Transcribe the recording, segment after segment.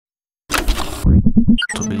Web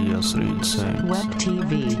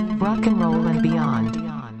TV, rock and roll and beyond.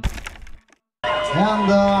 And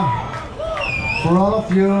for all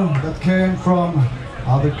of you that came from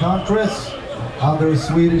other countries, other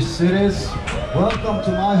Swedish cities, welcome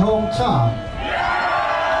to my hometown.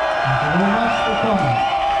 Thank you very much for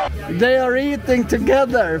coming. They are eating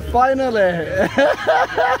together, finally!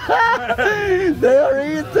 They are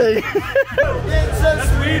eating! It's a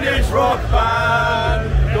Swedish rock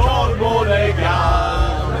band called Månegarm.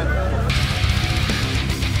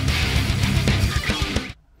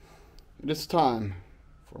 It is time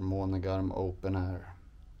for Månegarm Open Air.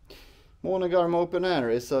 Månegarm Open Air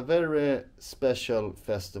is a very special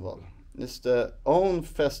festival. It's the own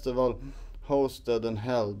festival hosted and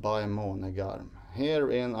held by Månegarm here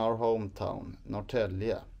in our hometown,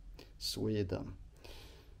 Norrtälje, Sweden.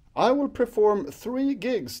 I will perform 3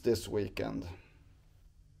 gigs this weekend.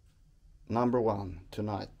 Number 1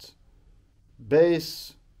 tonight,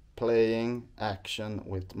 bass playing action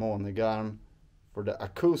with Månegarm for the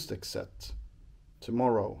acoustic set.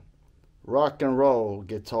 Tomorrow, rock and roll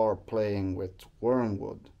guitar playing with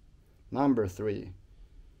Wormwood. Number 3,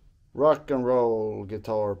 rock and roll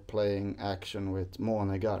guitar playing action with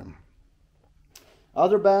Månegarm.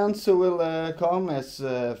 Other bands who will come is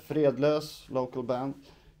Fredlös, local band,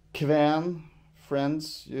 Kvän,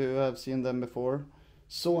 friends, you have seen them before,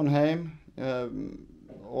 Sonheim,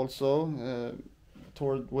 also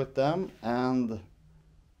toured with them, and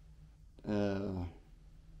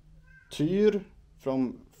Tyr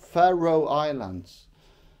from Faroe Islands,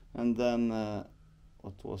 and then and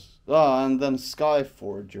then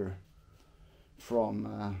Skyforger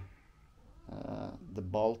from the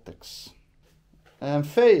Baltics. And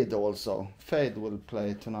Fade also. Fade will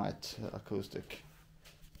play tonight, acoustic.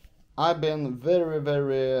 I've been very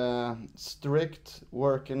strict,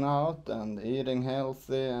 working out and eating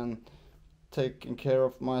healthy and taking care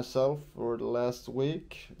of myself for the last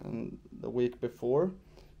week and the week before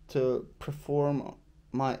to perform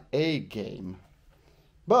my A game.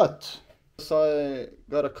 But I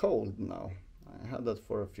got a cold now. I had that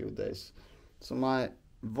for a few days. So my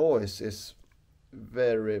voice is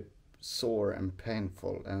very sore and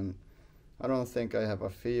painful, and I don't think I have a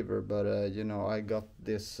fever, but you know, I got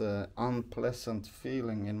this unpleasant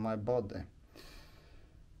feeling in my body.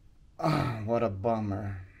 What a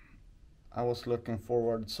bummer. I was looking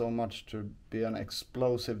forward so much to be an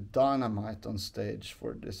explosive dynamite on stage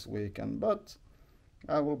for this weekend, but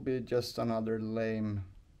I will be just another lame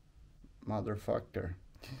motherfucker.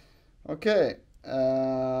 Okay,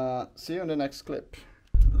 see you in the next clip.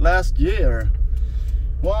 Last year,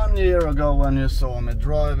 1 year ago, when you saw me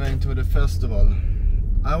driving to the festival,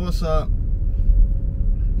 I was a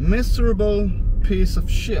miserable piece of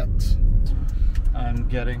shit. I'm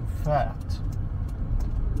getting fat.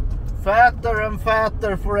 Fatter and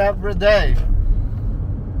fatter for every day.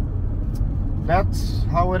 That's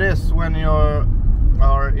how it is when you are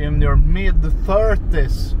in your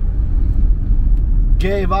mid-30s.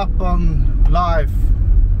 Gave up on life,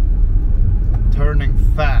 turning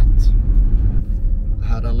fat.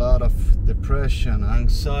 Had a lot of depression,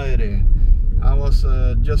 anxiety. I was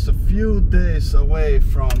just a few days away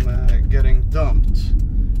from getting dumped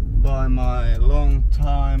by my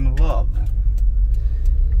long-time love.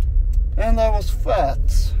 And I was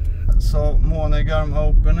fat. So Månegarm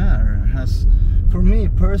Open Air has, for me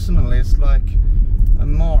personally, it's like a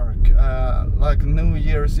mark, like New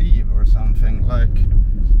Year's Eve or something. Like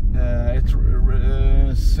it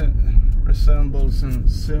resembles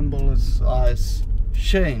and symbolizes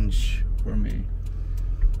change for me,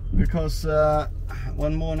 because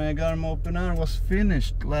when Månegarm Open Air was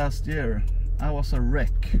finished last year, I was a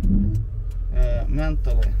wreck,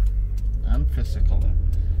 mentally and physically,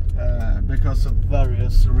 because of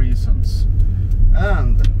various reasons.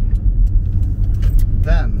 And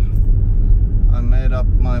then I made up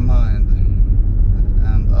my mind,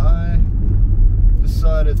 and I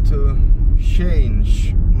decided to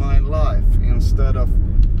change my life instead of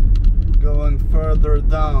going further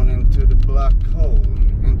down into the black hole,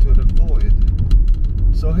 into the void.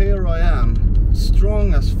 So here I am,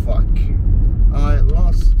 strong as fuck. I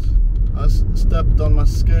stepped on my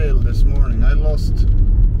scale this morning. I lost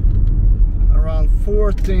around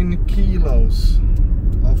 14 kilos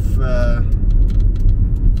of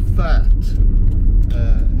fat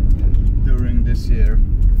during this year.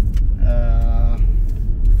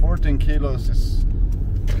 14 kilos is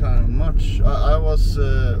kind of much. I was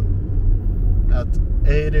at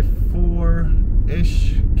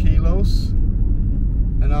 84-ish kilos,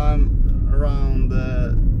 and I'm around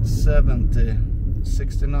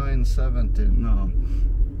 69, 70 now.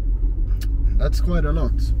 That's quite a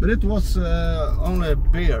lot. But it was only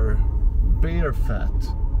beer fat.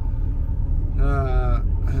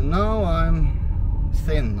 And now I'm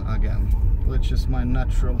thin again, which is my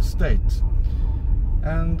natural state.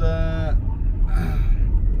 And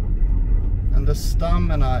the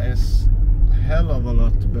stamina is a hell of a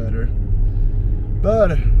lot better.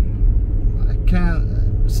 But I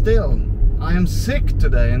can't. Still, I am sick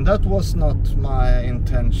today, and that was not my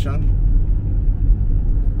intention.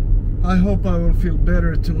 I hope I will feel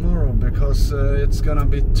better tomorrow, because it's gonna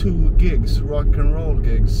be 2 gigs, rock and roll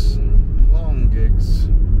gigs, long gigs.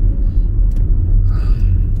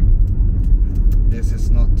 This is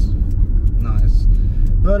not nice.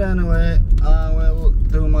 But anyway, I will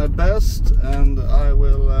do my best, and I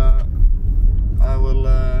will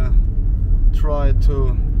try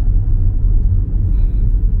to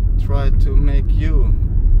make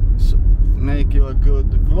you a good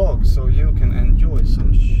vlog so you can enjoy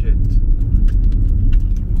some shit.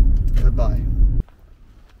 Goodbye.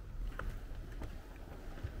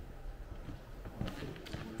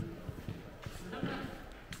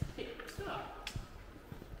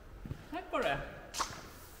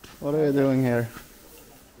 What are you doing here?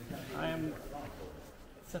 I am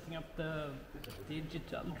setting up the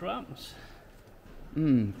digital drums.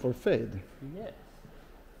 For fade? Yes,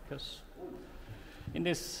 because in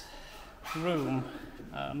this room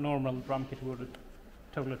a normal drum kit would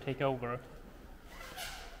totally take over.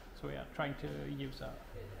 So we are trying to use a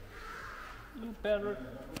little better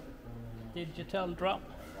digital drum.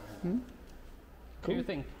 What do you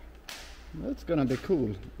think? That's gonna be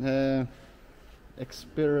cool.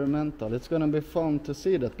 Experimental. It's gonna be fun to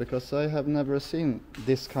see that, because I have never seen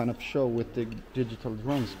this kind of show with the digital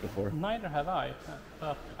drums before. Neither have I,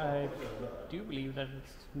 but I do believe that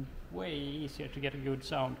it's way easier to get a good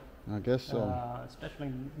sound. I guess so. Especially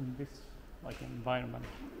in this environment.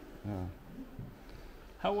 Yeah.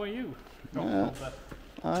 How are you?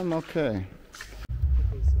 I'm okay.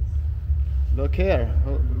 Look here.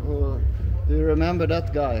 Do you remember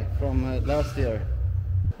that guy from last year?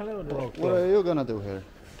 Hello there. What are you gonna do here?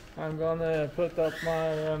 I'm gonna put up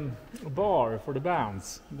my bar for the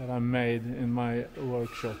bands that I made in my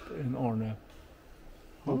workshop in Orne.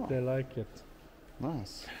 Hope they like it.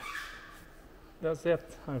 Nice. That's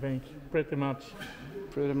it, I think. Pretty much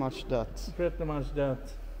that.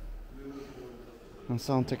 And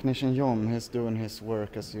sound technician John is doing his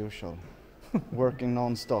work as usual. Working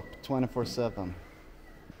non-stop, 24/7.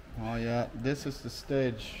 Oh yeah, this is the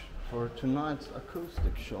stage for tonight's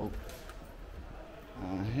acoustic show.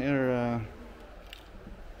 Here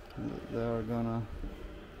they are gonna.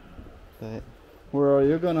 Where are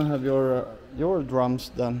you gonna have your drums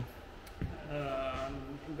then? I'm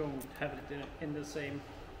going to have it in the same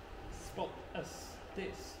spot as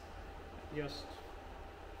this. Just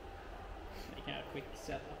making a quick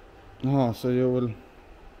setup. Oh, so you will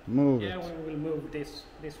move it? Yeah, we will move this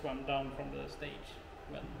one down from the stage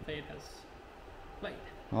when Fade has played.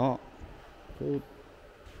 Oh, cool.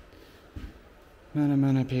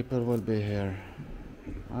 Many people will be here.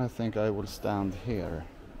 I think I will stand here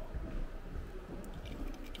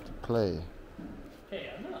to play. Hey,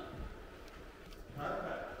 Anna.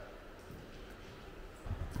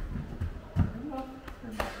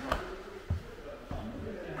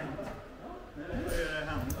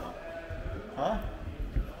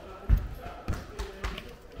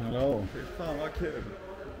 Hello. Fy fan vad kul.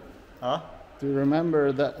 Ja? Do you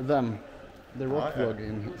remember them? The rock vlog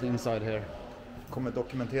inside here. Kommer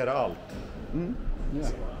dokumentera allt.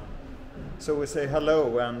 Yeah. So we say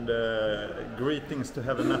hello and greetings to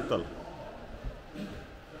heavy metal.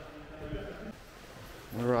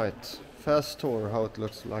 Alright, fast tour how it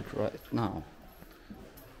looks like right now.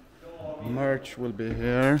 Merch will be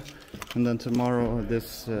here, and then tomorrow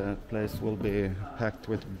this place will be packed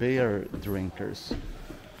with beer drinkers.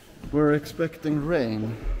 We're expecting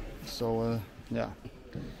rain, so yeah.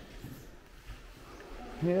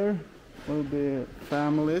 Here will be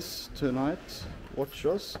families tonight, watch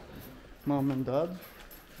us, mom and dad,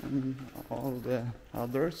 and all the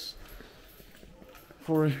others.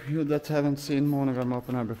 For you that haven't seen Månegarm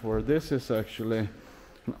Open Air before, this is actually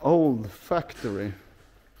an old factory.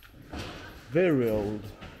 Very old.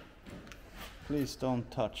 Please don't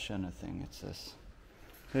touch anything, it says.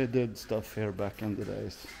 They did stuff here back in the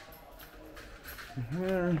days.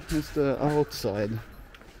 Here is the outside,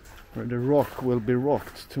 where the rock will be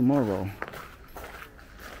rocked tomorrow.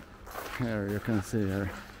 Here you can see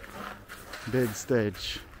here. Big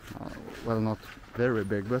stage. Well, not very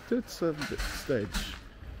big, but it's a big stage.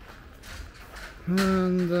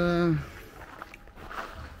 And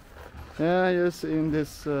yeah, you've seen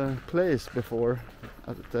this place before.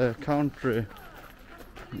 at the country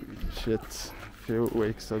shit a few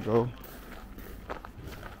weeks ago.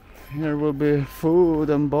 Here will be food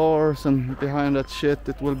and bars, and behind that shit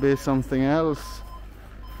it will be something else.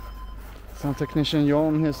 Some technician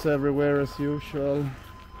John is everywhere as usual.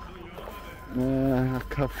 A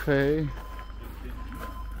cafe.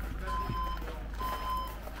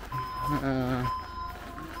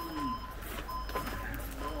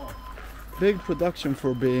 Big production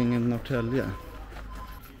for being in Norrtälje.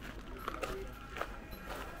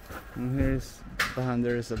 And here's behind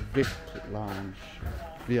there is a VIP lounge,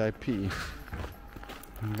 VIP.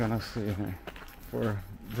 I'm gonna see here for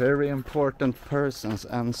very important persons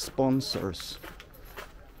and sponsors.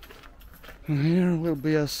 And here will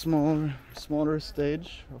be a smaller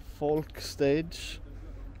stage, a folk stage,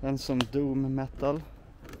 and some doom metal.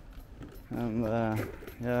 And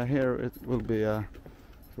yeah, here it will be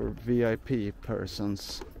for VIP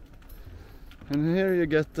persons. And here you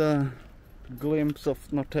get a glimpse of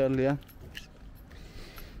Norrtälje.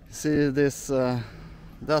 See this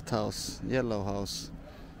that house, yellow house.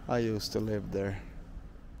 I used to live there.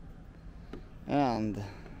 And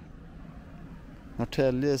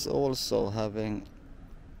Norrtälje is also having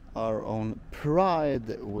our own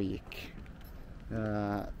Pride Week.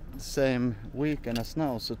 Same weekend as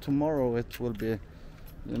now, so tomorrow it will be,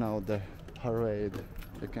 you know, the parade.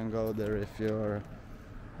 You can go there if you're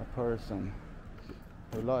a person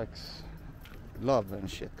who likes love and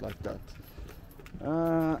shit like that.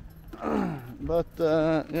 But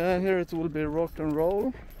yeah, here it will be rock and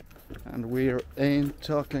roll, and we ain't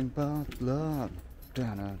talking about love.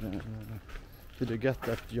 Did you get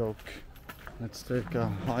that joke? Let's take a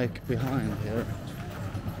hike behind here.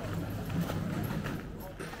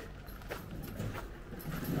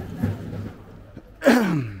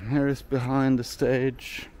 Here is behind the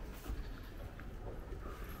stage.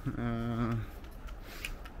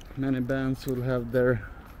 Many bands will have their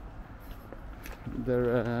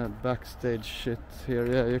backstage shit here.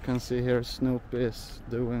 Yeah, you can see here Snoopy is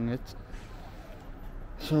doing it.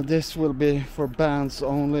 So this will be for bands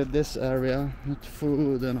only, this area, with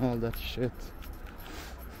food and all that shit.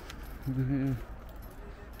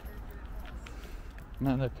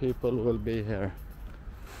 Many people will be here,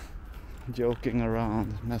 joking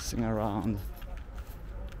around, messing around.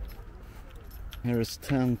 Here is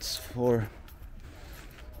tents for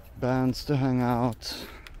bands to hang out,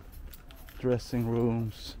 dressing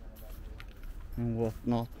rooms and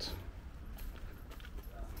whatnot.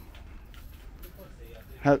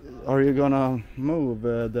 Are you gonna move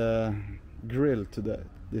the grill to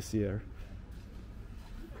this year?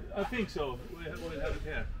 I think so. We'll have it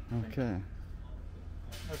here. Okay.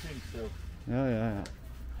 I think so. Yeah.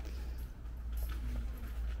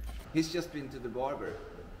 He's just been to the barber.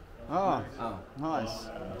 Ah, Oh. nice.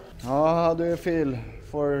 Oh, how do you feel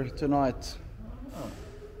for tonight?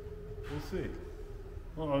 We'll see.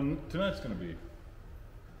 Well, tonight's going to be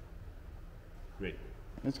great.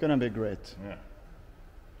 It's gonna be great. Yeah.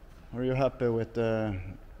 Are you happy with the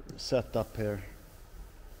setup here?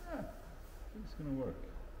 It's going to work.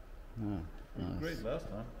 Yeah. It was Nice. great last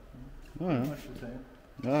time. Oh, yeah. Much the same.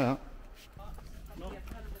 Yeah.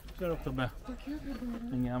 Kör upp Tobbe.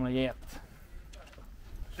 Din gamla get.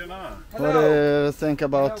 Tjena! What do you think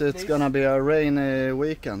about it's gonna be a rainy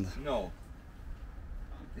weekend? No.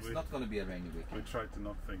 It's not going to be a rainy week. We try to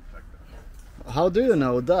not think like that. How do you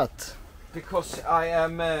know that? Because I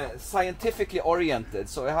am scientifically oriented,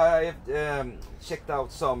 so I have checked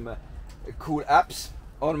out some cool apps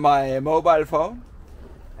on my mobile phone,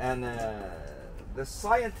 and the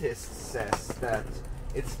scientist says that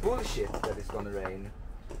it's bullshit that it's gonna rain.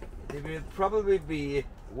 It will probably be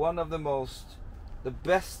one of the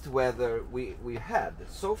best weather we had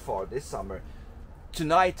so far this summer,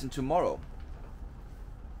 tonight and tomorrow.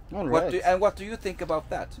 All right. What do you think about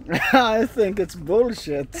that? I think it's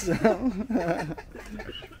bullshit.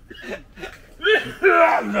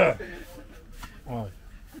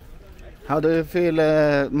 How do you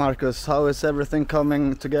feel, Marcus? How is everything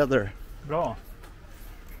coming together? Bra.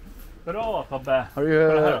 Bra Tobbe.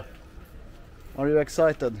 Are you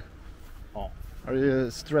excited? Ja. Are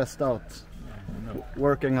you stressed out? No.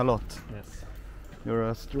 Working a lot? Yes. You're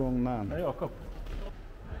a strong Det är man. Jakob.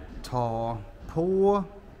 Ta på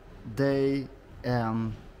dig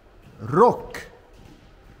en rock.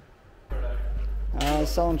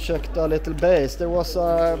 Sound checked a little bass. There was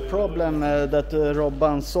a problem that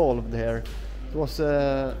Robban solved here. It was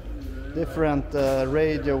different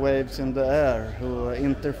radio waves in the air who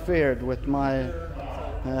interfered with my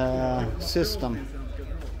system.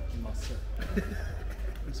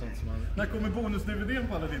 sånt som man... När kommer bonus-DVDn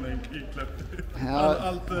på alla dina inkläpp? Ja.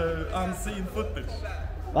 Allt unseen footage.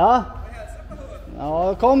 Va?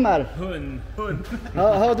 Ja, kommer. Hund.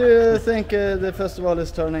 How do you think the festival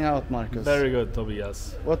is turning out, Marcus? Very good,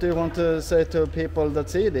 Tobias. What do you want to say to people that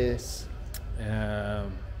see this? I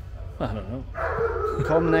don't know.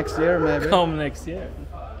 Come next year, maybe. Come next year.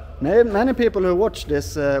 Many people who watch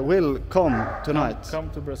this will come tonight. Come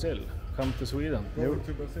to Brazil. Come to Sweden.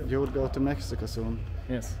 You will go to Mexico soon.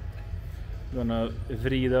 Yes. Gonna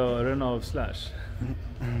vrida öronen av Slash.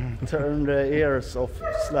 Turn the ears of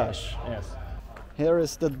Slash. Yes. Here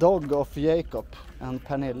is the dog of Jacob and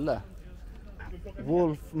Pernille.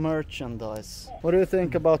 Wolf merchandise. What do you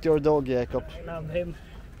think about your dog, Jacob? Love him.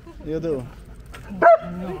 You do?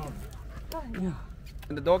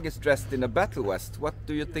 And the dog is dressed in a battle vest. What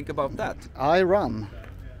do you think about that? I run.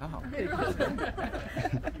 Oh.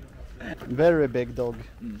 Very big dog.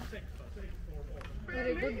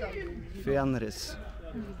 Very good dog. Fenris.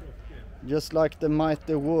 Just like the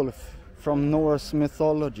mighty wolf from Norse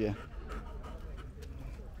mythology.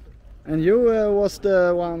 And you was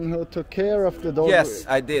the one who took care of the dog? Yes,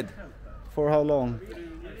 I did. For how long?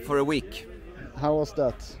 For a week. How was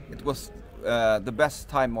that? It was the best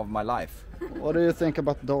time of my life. What do you think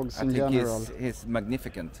about dogs in general? I think he's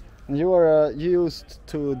magnificent. And you are used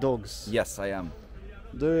to dogs? Yes, I am.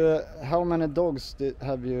 How many dogs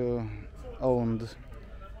have you owned?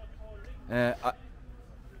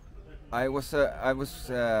 I was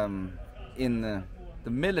in the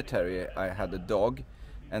military. I had a dog,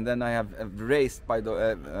 and then I have raised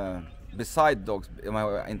beside dogs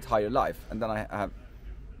my entire life, and then I have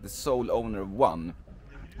the sole owner of one.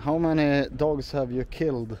 How many dogs have you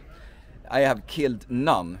killed? I have killed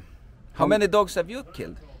none. How many dogs have you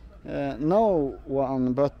killed? No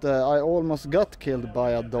one, but I almost got killed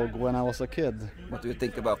by a dog when I was a kid. What do you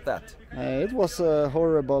think about that? It was a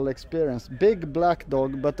horrible experience. Big black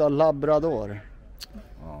dog, but a Labrador.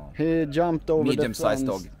 Oh. He jumped over medium-sized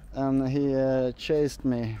the fence dog. and he chased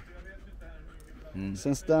me.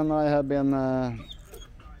 Since then I have been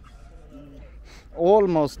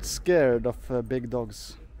almost scared of big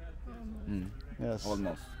dogs. Yes.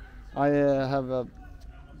 Almost. I have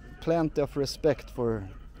plenty of respect for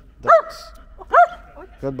dogs.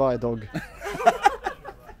 Goodbye dog.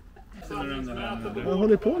 Vad håller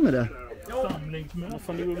du på med det? Vad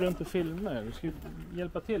fan, du går runt och filmar. Du ska ju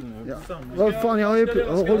hjälpa till nu. Ja. Vad fan, jag har ju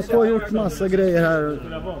hållit på och gjort massa grejer här.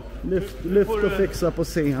 Lyft och fixa på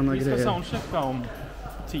scen och grejer. Vi ska soundchecka om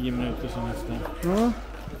 10 minuter som efter. Ja,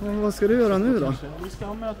 och vad ska du göra nu då? Vi ska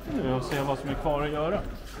ha möte nu och se vad som är kvar att göra.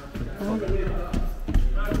 Ja.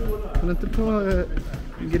 Kan inte på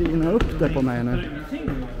grina upp det på mig nu?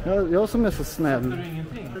 Jag som är så snäll.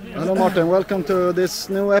 Hello Martin, welcome to this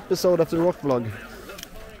new episode of the Rock Vlog.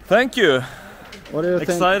 Thank you. What do you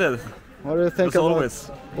Excited. What do you think as about?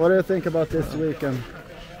 Always. What do you think about this weekend?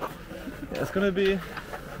 Yeah, it's gonna be.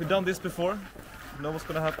 We've done this before. We know what's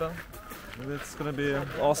gonna happen. It's gonna be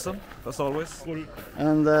awesome as always.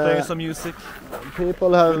 And playing some music.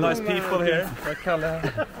 People have nice people here. Like Kalle.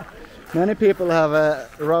 Many people have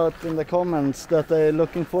wrote in the comments that they're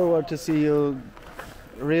looking forward to see you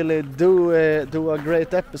really do a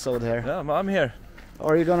great episode here. Yeah, I'm here.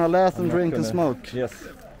 Are you gonna laugh and drink and smoke? Yes.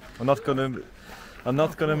 I'm not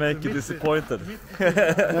gonna make you disappointed.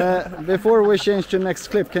 Before we change to next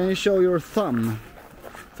clip, can you show your thumbnail?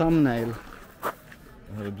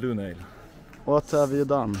 I have a blue nail. What have you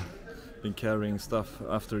done? Been carrying stuff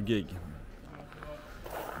after a gig.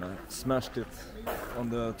 I smashed it on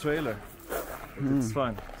the trailer. But it's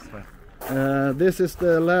fine. It's fine. This is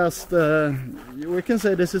the last. We can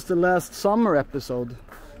say this is the last summer episode.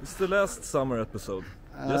 It's the last summer episode.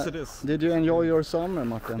 Yes, it is. Did you enjoy your summer,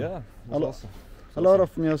 Martin? Yeah, it was awesome. A lot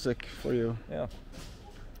of music for you. Yeah,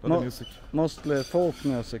 a lot of music. Mostly folk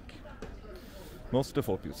music. Mostly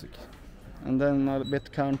folk music. And then a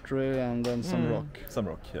bit country and then some rock. Some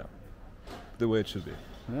rock, yeah. The way it should be.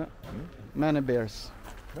 Yeah. Many beers.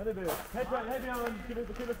 Many beers. Hej Björn,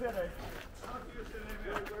 kul att se dig.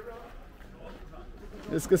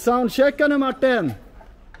 Vi ska soundchecka nu Martin!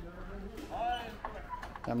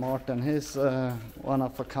 Yeah, Martin, he's one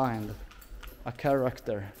of a kind. A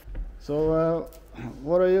character. So,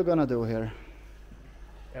 what are you gonna do here?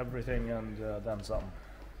 Everything and then some.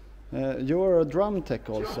 You're a drum tech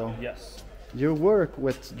also. Yes. You work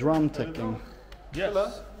with drum teching.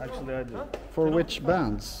 Yes, actually I do. For which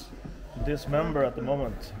bands? Dismember at the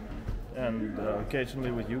moment, and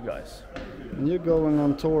occasionally with you guys. And you're going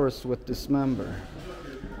on tours with Dismember.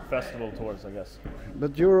 Festival tours, I guess.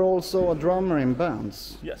 But you're also a drummer in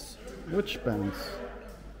bands. Yes. Which bands?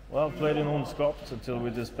 Well, played in Ondskapt until we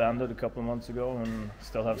disbanded a couple of months ago, and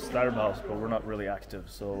still have Stärbhouse, but we're not really active.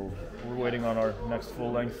 So we're waiting on our next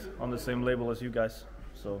full length on the same label as you guys.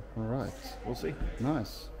 So All right. we'll see.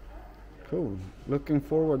 Nice. Cool. Looking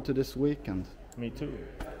forward to this weekend. Me too.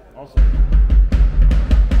 Awesome.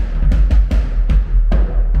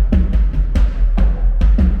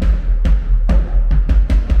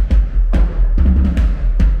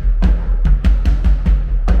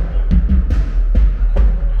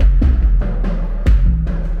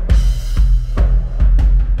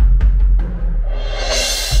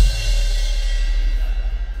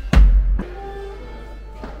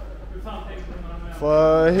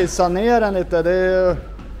 Får hissa ner den lite, det är ju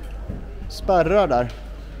spärrar där.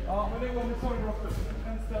 Ja, men det går med sångrocken.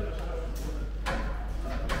 En ställer sig här.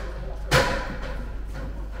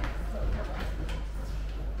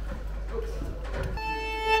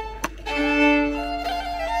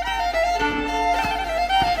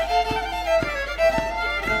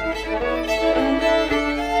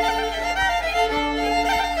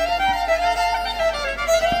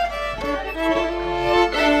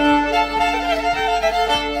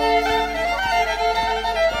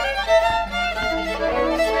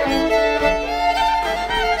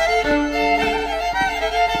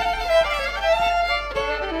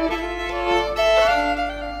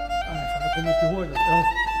 Jag kommer inte ihåg det. Ja.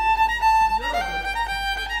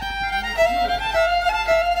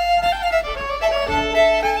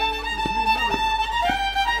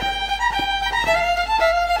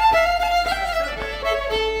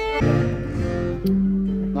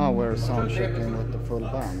 Now we're sound checking with the full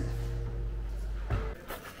band.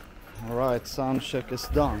 Alright, sound check is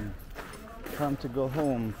done. Time to go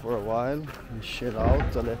home for a while and chill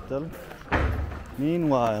out a little.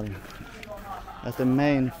 Meanwhile, at the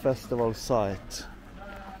main festival site,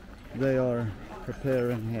 they are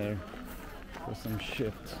preparing here for some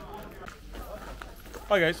shit.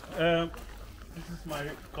 Hi guys, this is my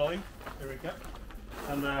colleague Erika,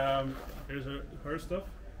 and here's her stuff.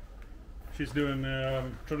 She's doing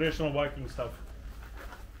traditional Viking stuff,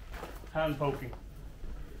 hand poking,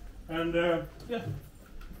 and yeah,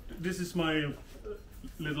 this is my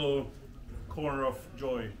little corner of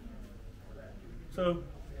joy. So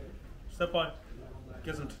step by,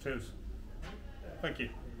 get some tattoos. Thank you.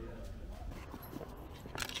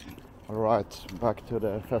 Alright, back to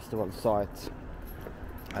the festival site.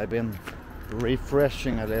 I've been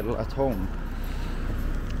refreshing a little at home,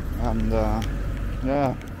 and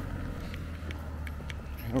yeah,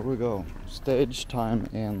 here we go. Stage time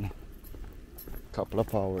in a couple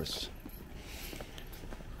of hours.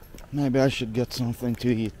 Maybe I should get something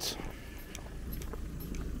to eat.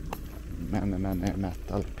 Many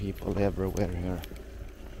metal people everywhere here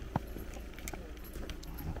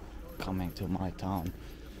coming to my town.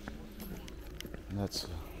 That's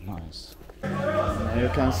nice. You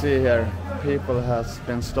can see here, people has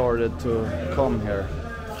been started to come here.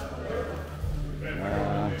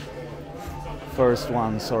 First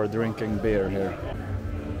ones are drinking beer here.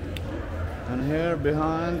 And here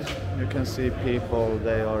behind you can see people,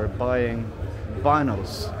 they are buying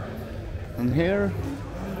vinyls. And here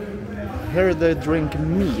they drink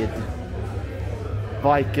mead,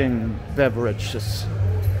 Viking beverages.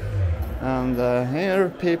 And here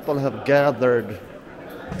people have gathered.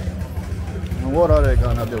 And what are they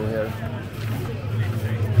gonna do here?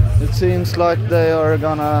 It seems like they are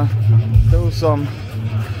gonna do some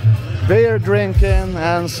beer drinking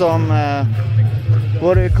and some,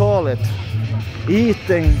 what do you call it?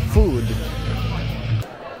 Eating food.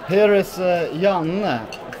 Here is Janne,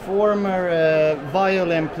 former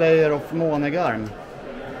violin player of Månegarm.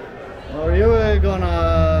 Are you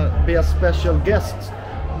gonna be a special guest?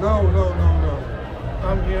 No.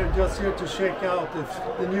 I'm just here to check out if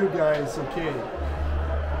the new guy is okay.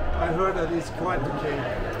 I heard that he's quite okay.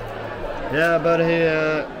 Yeah, but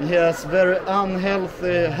he has very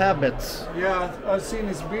unhealthy habits. Yeah, I've seen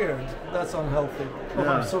his beard. That's unhealthy. Oh,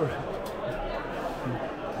 Yeah. I'm sorry.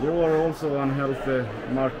 You are also unhealthy,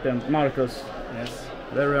 Marcus. Yes.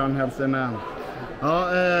 Very unhealthy man.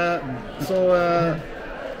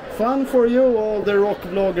 Fun for you, all the rock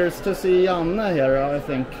vloggers, to see Janne here, I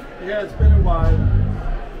think. Yeah, it's been a while.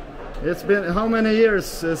 It's been how many years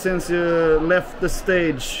since you left the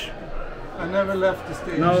stage? I never left the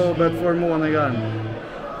stage. No, but for Månegarm.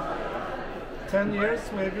 10 years,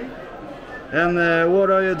 maybe. And what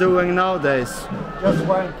are you doing nowadays? Just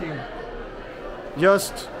wanking.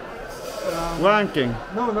 Just wanking?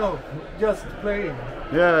 No, just playing.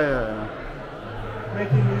 Yeah.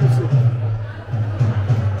 Making music.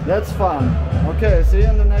 That's fun. Okay, see you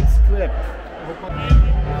in the next clip.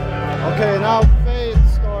 Okay, now Fade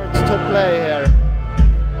starts to play here.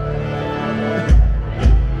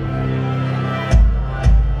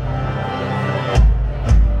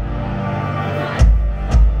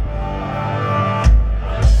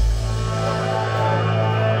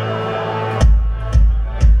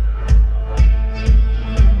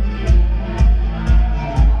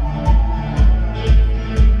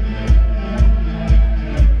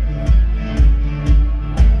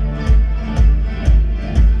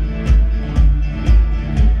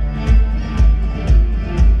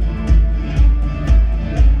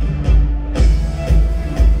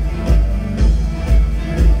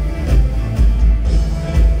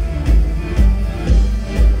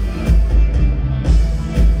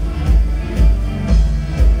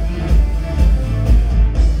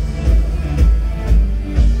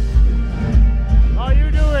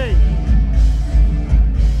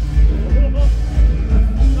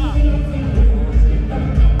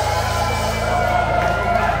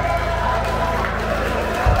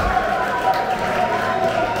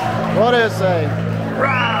 What do you say?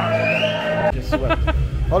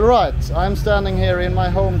 All right, I'm standing here in my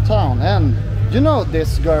hometown, and you know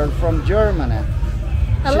this girl from Germany.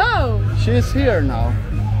 Hello. She's here now.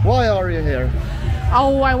 Why are you here?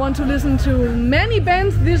 Oh, I want to listen to many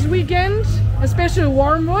bands this weekend, especially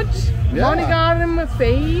Wormwood, Månegarm,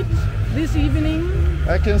 Fate, this evening.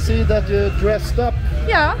 I can see that you dressed up.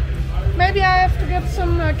 Yeah, maybe I have to get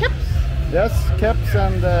some caps. Yes, caps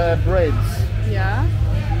and braids. Yeah.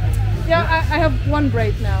 Yeah, I have one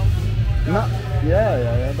braid now. No.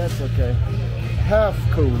 Yeah, that's okay. Half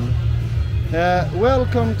cool.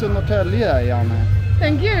 Welcome to Norrtälje, Janne.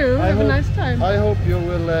 Thank you. Have a nice time. I hope you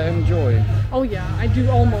will enjoy. Oh yeah, I do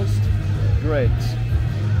almost. Great.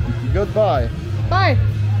 Goodbye. Bye.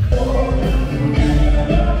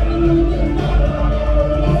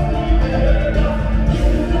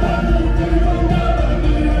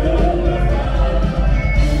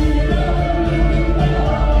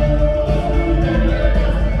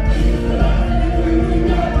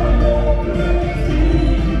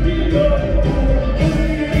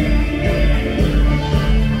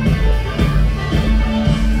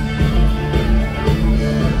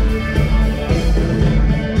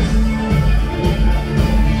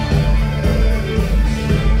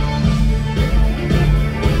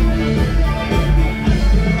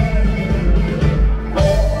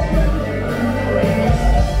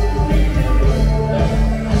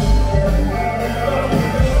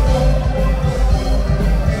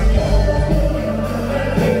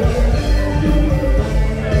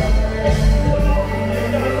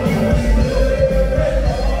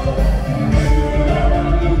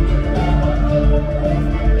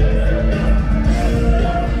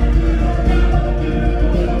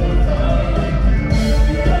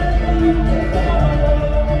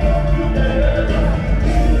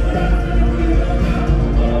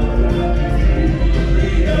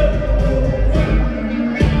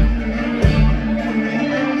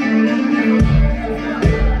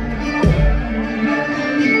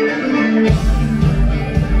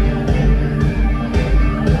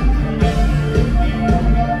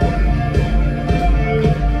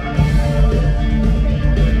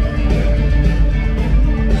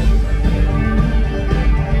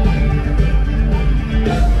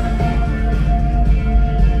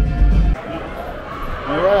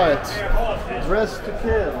 Dress to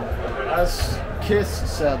kill, as Kiss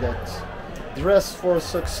said it. Dress for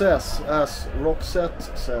success, as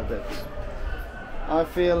Roxette said it. I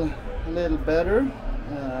feel a little better,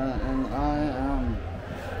 and I am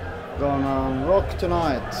gonna rock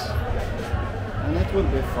tonight. And it will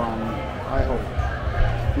be fun, I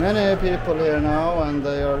hope. Many people here now, and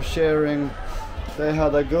they are sharing. They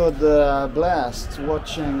had a good blast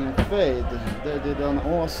watching Fade. They did an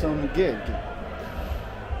awesome gig.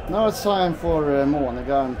 Now it's time for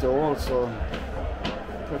Månegarm to also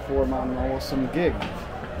perform an awesome gig.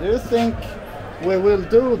 Do you think we will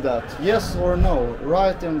do that? Yes or no?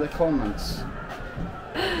 Write in the comments.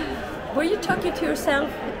 Were you talking to yourself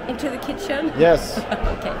into the kitchen? Yes.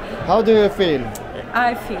 Okay. How do you feel?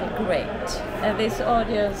 I feel great. This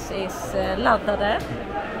audience is laddade.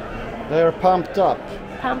 They're pumped up.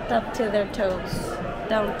 Pumped up to their toes.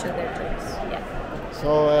 Down to their toes. Yeah.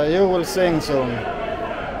 So you will sing soon?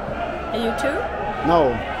 And you too?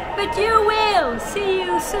 No. But you will! See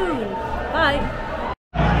you soon! Bye!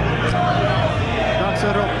 Dags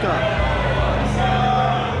att rocka!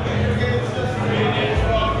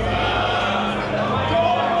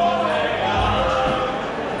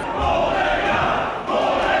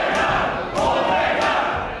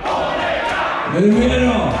 Är du med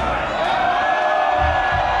då?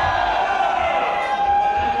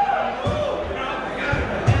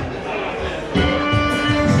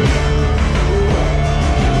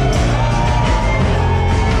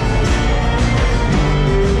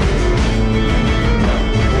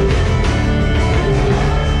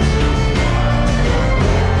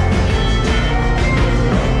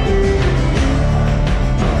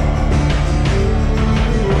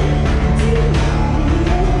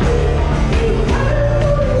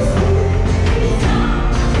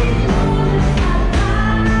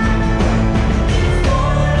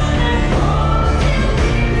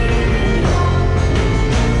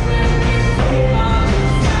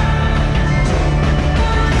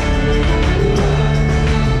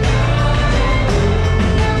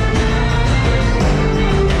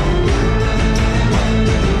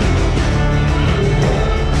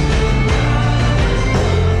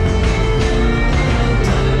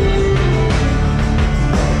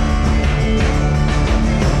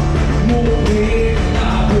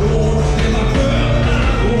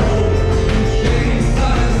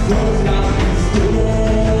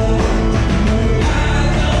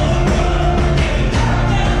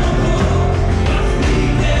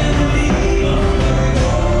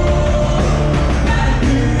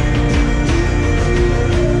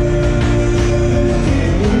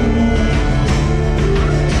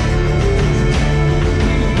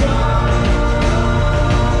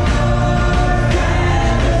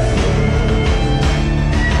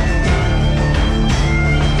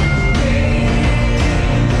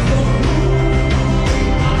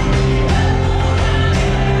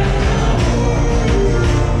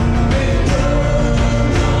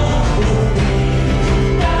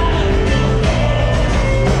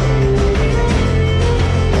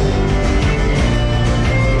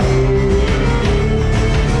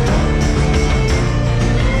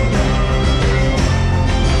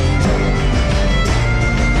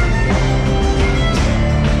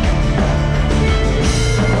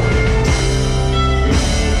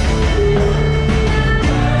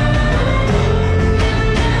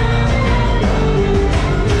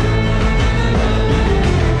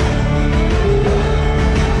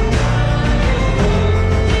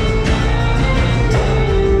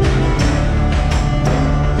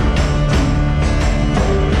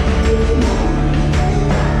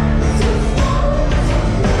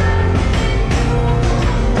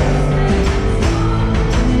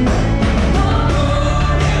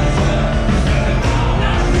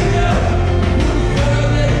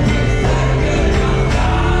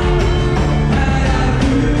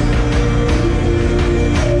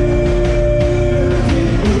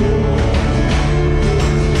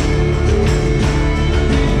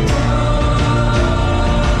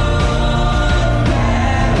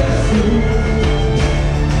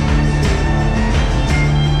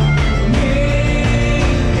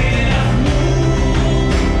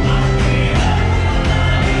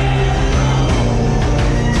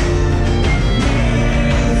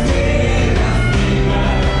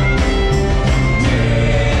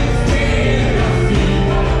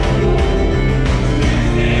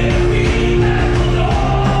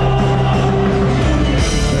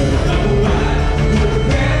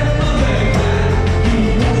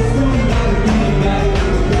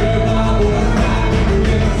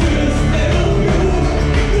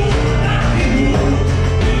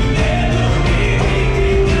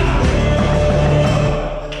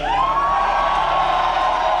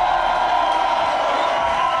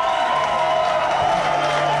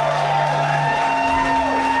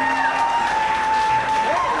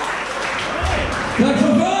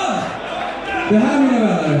 Det här, mina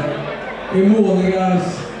vänner, är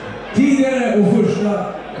Månegarms tidigare och första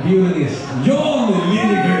violinist, Jan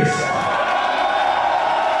Lindqvist.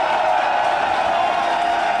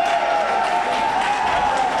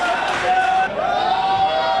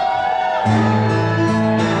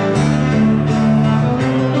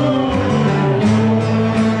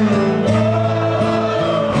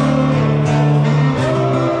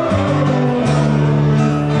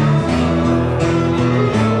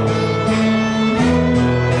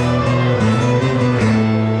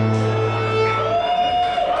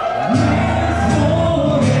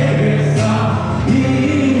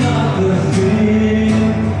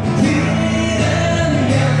 Tiden,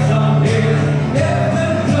 ensamhet,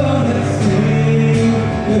 efter tunneln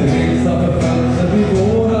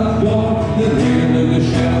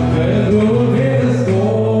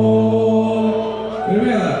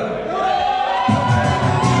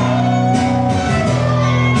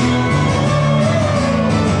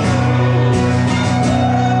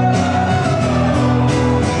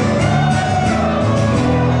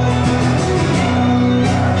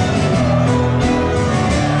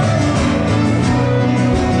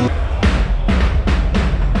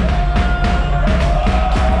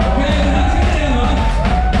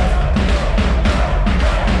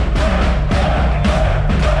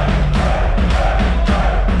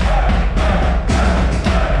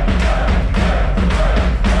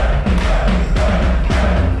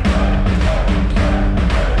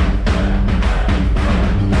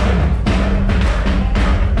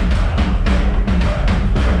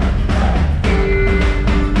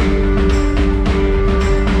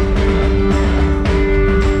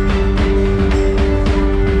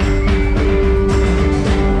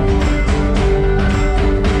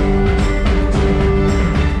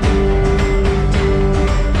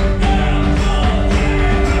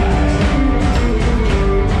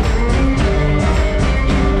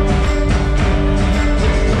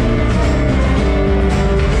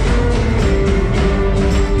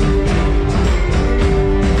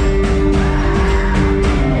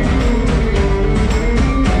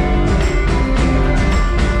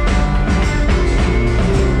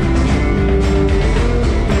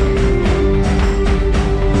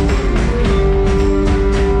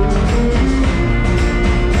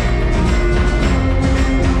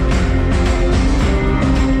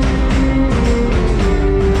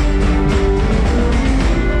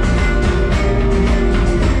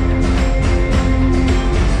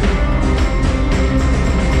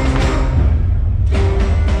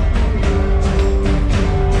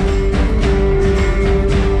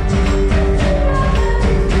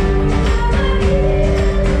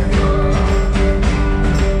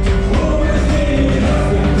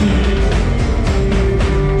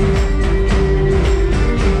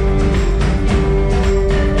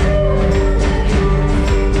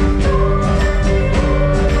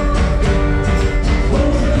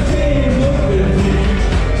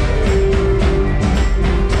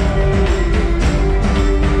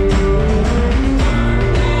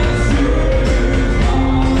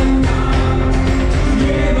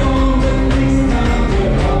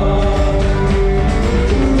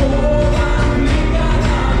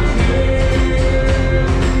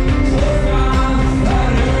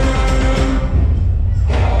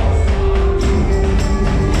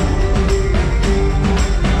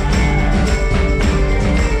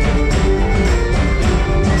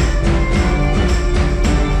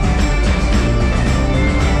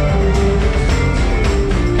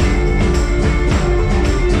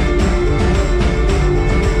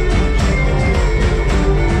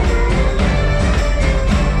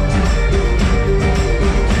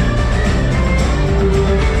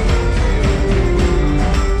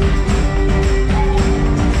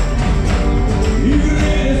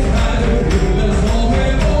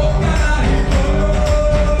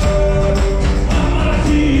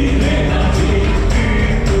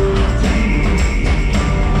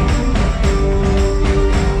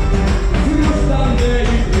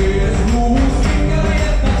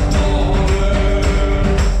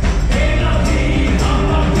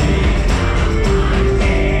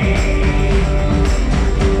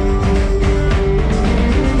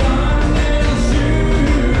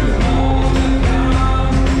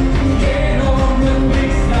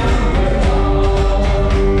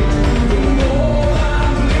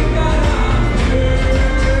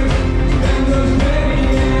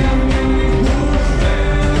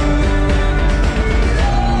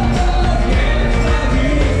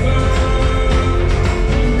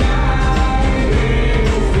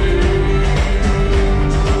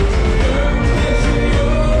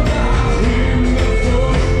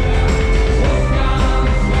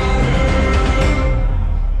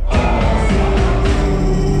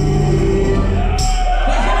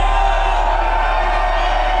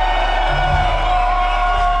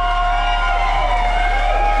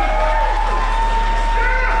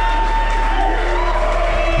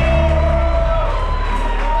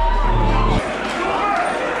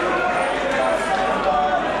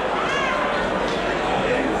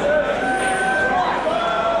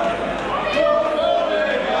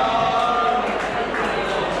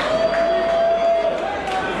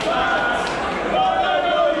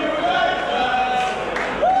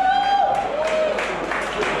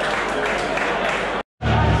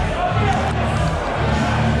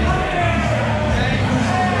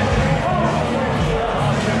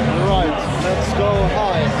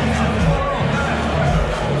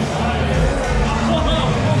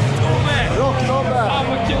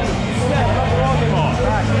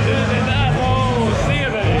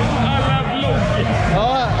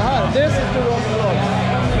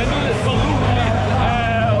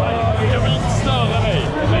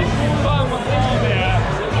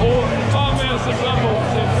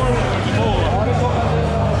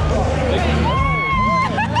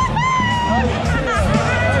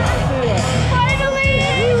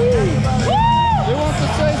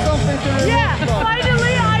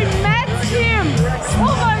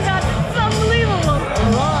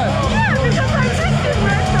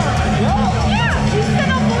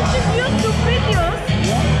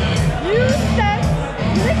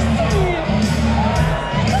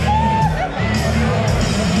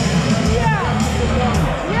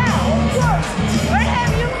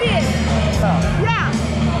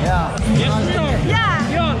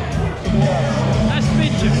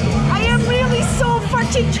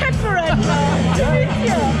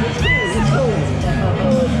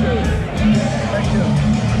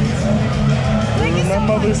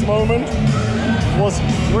about this moment was...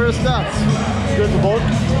 Where is that? Göteborg.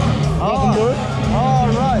 Gothenburg. All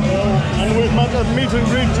right. And we met at Meet and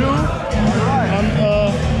Greet too. All right. And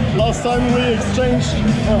last time we exchanged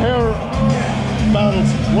a hair band.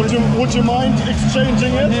 Would you mind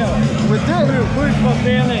exchanging it? We did. Sjukt vad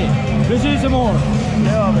det är ni. Precis imorgon.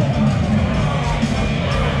 Det gör vi.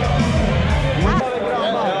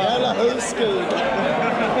 Jävla husgud.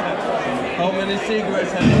 How many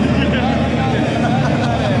cigarettes have you?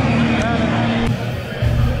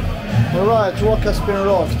 Alright, walk has been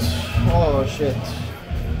rocked. Oh shit.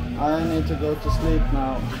 I need to go to sleep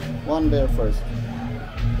now. One beer first.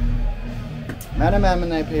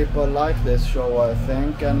 Many people like this show, I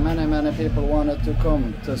think, and many people wanted to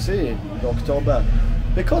come to see October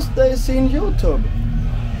because they seen YouTube,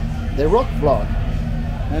 the rock vlog,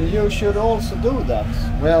 and you should also do that.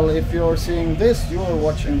 Well, if you're seeing this, you're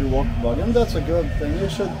watching the rock vlog, and that's a good thing. You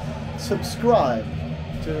should subscribe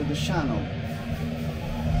to the channel.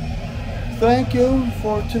 Thank you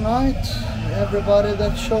for tonight, everybody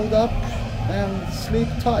that showed up, and sleep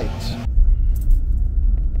tight.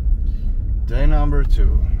 Day number 2,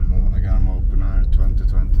 Månegarm Open Air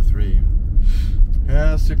 2023.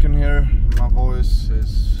 As you can hear, my voice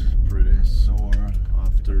is pretty sore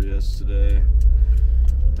after yesterday.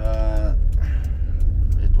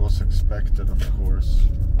 It was expected, of course.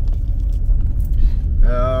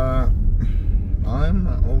 I'm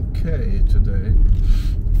okay today.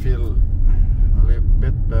 Feel a little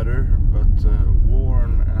bit better, but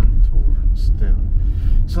worn and torn still.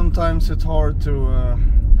 Sometimes it's hard to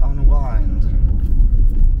unwind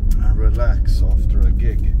and relax after a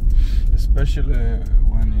gig, especially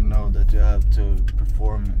when you know that you have to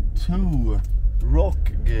perform 2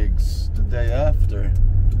 rock gigs the day after,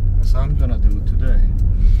 as I'm gonna do today.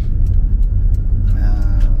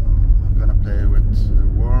 I'm gonna play with the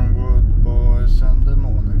Wormwood boys and the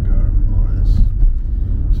Månegarm boys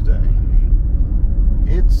today.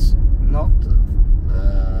 It's not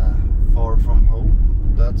far from home,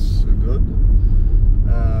 that's good.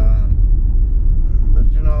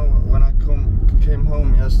 But you know, when I came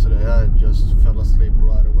home yesterday, I just fell asleep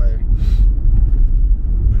right away.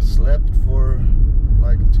 Slept for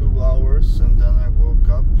like 2 hours and then I woke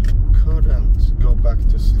up, couldn't go back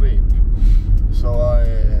to sleep. So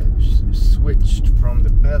I switched from the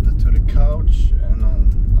bed to the couch and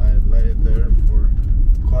I lay there for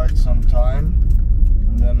quite some time.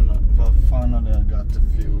 And then finally I got a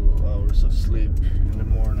few hours of sleep in the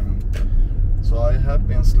morning. So I have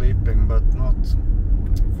been sleeping, but not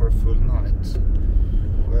for a full night.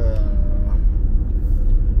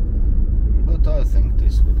 But I think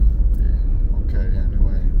this will be okay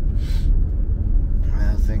anyway.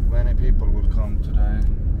 I think many people will come today.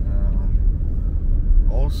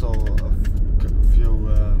 Also a few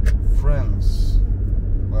friends,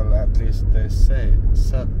 well, at least they said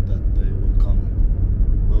that they will come.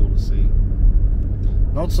 We'll see.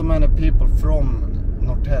 Not so many people from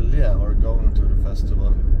Norrtälje are going to the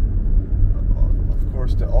festival. Of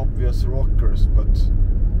course the obvious rockers, but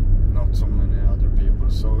not so many other people.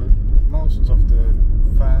 So most of the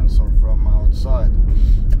fans are from outside,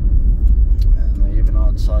 and even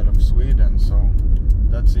outside of Sweden, so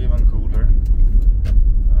that's even cooler.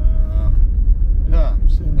 Yeah,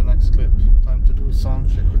 see you in the next clip. Time to do a sound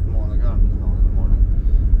check with Månegarm now in the morning.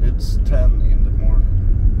 It's 10 in the morning.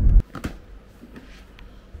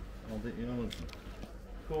 Ja, det är väl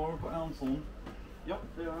kvar på en sån. Ja,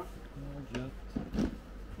 det gör jag.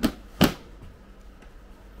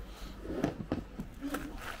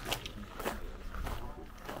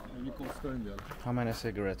 Det kostar en del. How many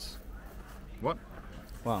cigarettes? What?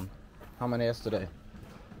 1. How many yesterday?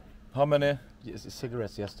 How many?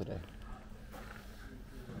 Cigarettes yesterday.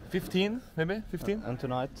 15, maybe? 15? And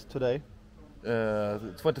tonight, today?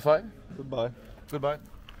 25. Goodbye. Goodbye.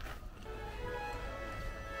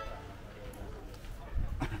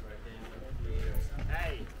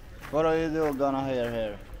 What are you gonna hear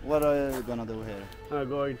here? What are you gonna do here? I'm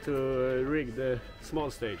going to rig the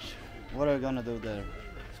small stage. What are you gonna do there?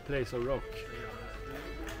 Play some rock.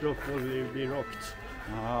 Rock will be rocked.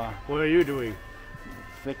 Ah, What are you doing?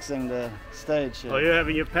 fixing the stage here. Are you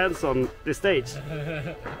having your pants on the stage?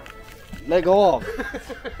 Lägg av!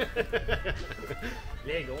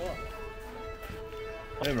 Lägg av!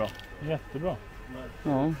 Det är bra. Jättebra.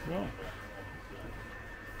 Ja. Bra.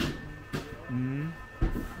 Mm. Det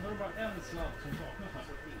var bara en sladd som saknas.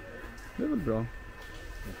 Det är väl bra.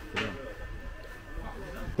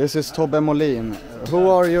 This is Tobbe Molin. Who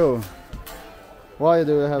are you? Why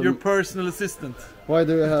do you have... Your personal assistant. Why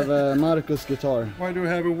do you have a Marcus guitar? Why do you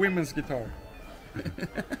have a women's guitar?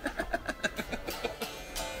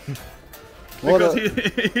 Because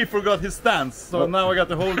he forgot his stance, so now I got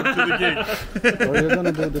to hold him to the gig. Are you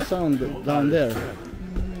gonna do the sound down there?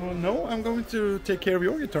 No, I'm going to take care of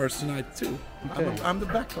your guitars tonight too. Okay. I'm the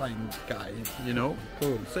backline guy, you know.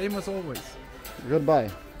 Cool. Same as always.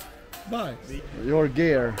 Goodbye. Bye. Your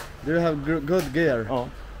gear. Do you have good gear? Oh,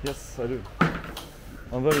 yes, I do.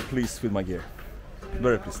 I'm very pleased with my gear.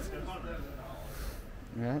 Very pleased.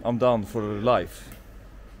 Yeah. I'm down for life.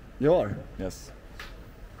 You are? Yes.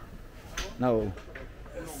 No.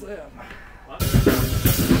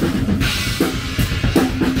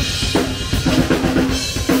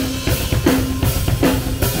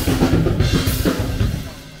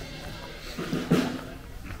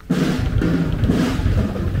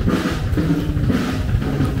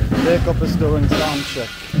 Jacob is doing sound check.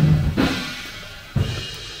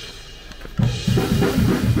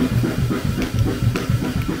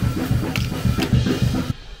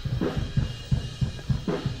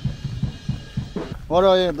 What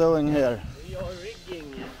are you doing here? We are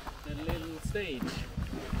rigging the little stage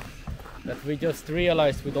that we just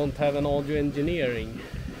realized we don't have an audio engineering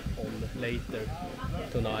on later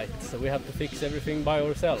tonight, so we have to fix everything by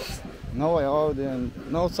ourselves. No audio,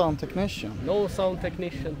 no sound technician. No sound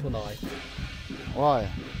technician tonight. Why?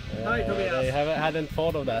 They hadn't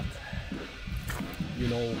thought of that. You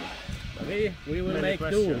know, but we will make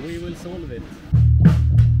do. We will solve it.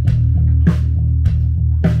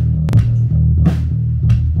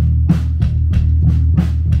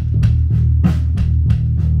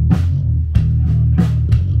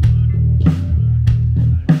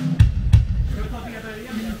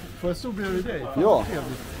 Får jag stå bredvid dig? Ja.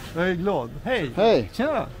 Jag är glad. Hej! Hej!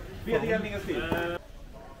 Tjena!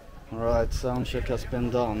 Alright, sound check has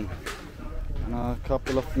been done. In a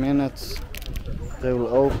couple of minutes they will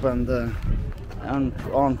open the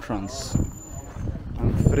entrance.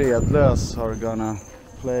 And Fredlös are gonna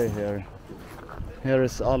play here. Here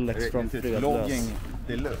is Alex from Fredlös. Vlogging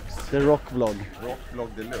deluxe. The rock vlog. Rock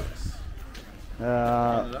vlog deluxe.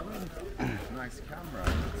 Nice camera.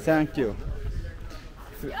 Thank you.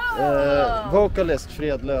 Vocalist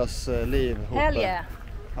Fredlös Liv Hope. Hell yeah.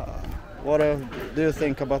 What do you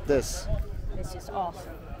think about this? This is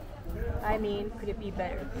awesome. I mean, could it be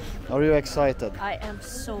better? Are you excited? I am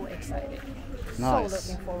so excited. Nice.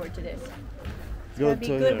 So looking forward to this. It's Good gonna be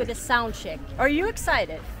to good hear. with the sound check. Are you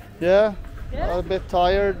excited? Yeah, Yeah? a bit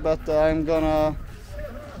tired, but I'm gonna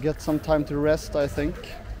get some time to rest, I think.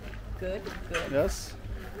 Good, good. Yes.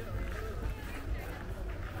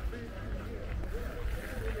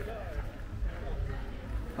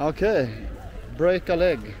 Okay, break a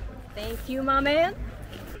leg. Thank you, my man.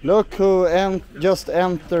 Look who just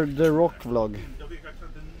entered the rock vlog.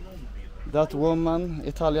 That woman,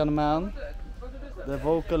 Italian man, the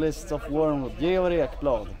vocalist of Wormwood, Georg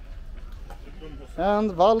Ekblad.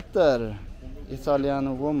 And Walter,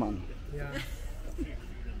 Italian woman.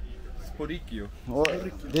 Sporicchio. Oh,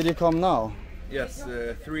 did you come now? Yes,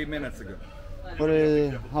 3 minutes ago.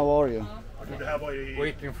 How are you?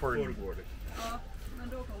 Waiting for it.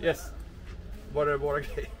 Yes. Bara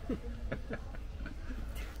grej.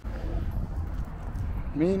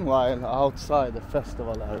 Meanwhile, outside the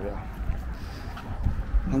festival area,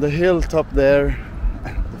 on the hilltop there,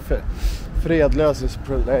 Fredlös is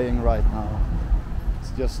playing right now.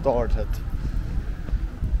 It's just started.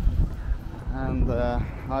 And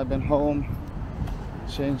I've been home,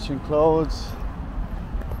 changing clothes,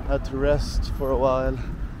 had to rest for a while.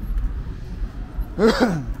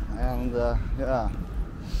 And yeah,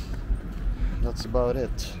 that's about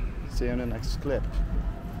it. See you in the next clip.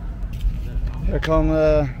 Here come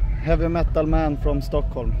heavy metal man from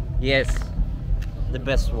Stockholm. Yes, the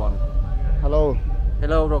best one. Hello.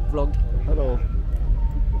 Hello, rock vlog. Hello.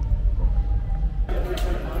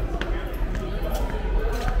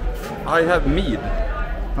 I have mead.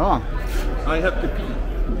 Ah. I have to pee.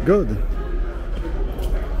 Good.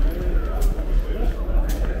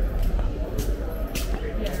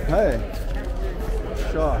 Hej.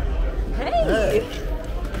 Tja. Hej! Hej.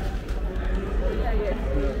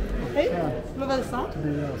 Hej, ska du hälsa?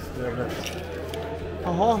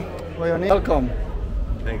 Jaha, vad gör ni? Välkommen.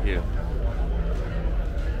 Thank you.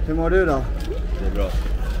 Hur mår du då? Det är bra.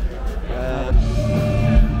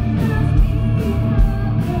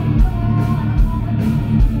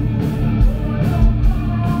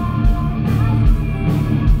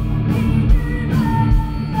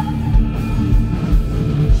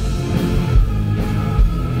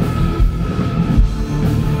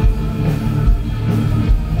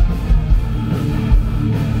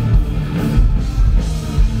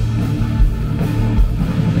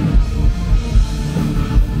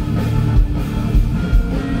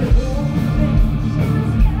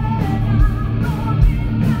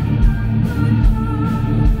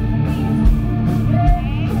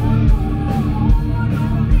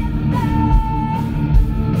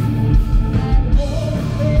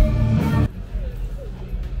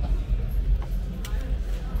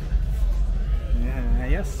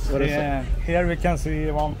 Here we can see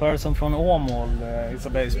one person from Wormwood. It's a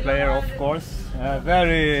bass player, of course.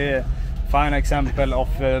 Very fine example of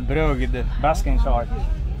Brugd basking chart.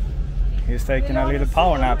 He's taking a little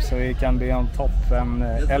power nap so he can be on top and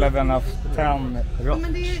 11 of 10 rock.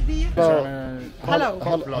 Hello.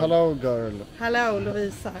 Hello, girl. Hello,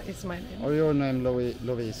 Lovisa is my name. Are your name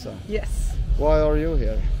Lovisa? Yes. Why are you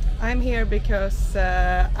here? I'm here because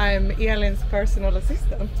I'm Elin's personal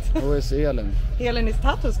assistant. Who is Elin? Elin is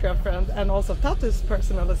Tatu's girlfriend and also Tatu's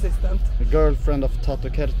personal assistant. The girlfriend of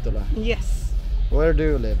Tatu Kertula? Yes. Where do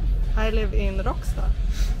you live? I live in Rockstad.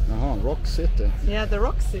 Rock City. Yeah, the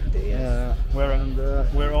Rock City, yes.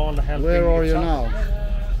 We're all helping. Where are you now?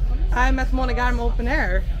 I'm at Månegarm Open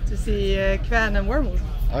Air to see Kvän and Wormwood.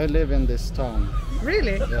 I live in this town.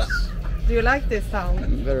 Really? Yes. Do you like this town?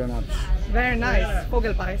 Very much. Very nice.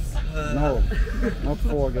 Fågelbajs. No, not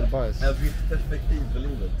fågelbajs. Have you perspective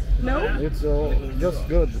believe it? No? It's just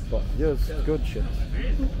good, but just good shit.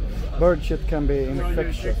 Bird shit can be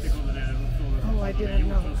infectious. Oh, I didn't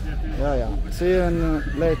know. Yeah. See you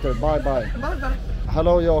later. Bye bye. Bye bye.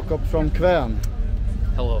 Hello, Jakob from Kvän.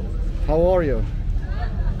 Hello. How are you?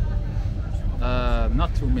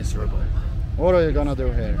 Not too miserable. What are you gonna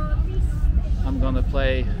do here? I'm gonna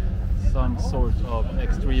play some sort of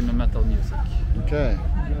extreme metal music. Okay.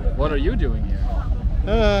 What are you doing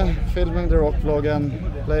here? Filming the rock vlog and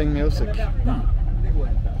playing music.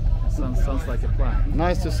 Sounds like a plan.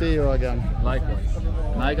 Nice to see you again. Likewise.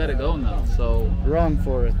 And I gotta go now, so... Run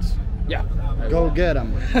for it. Yeah. Go get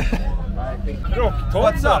them.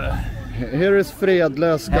 What's up? Here is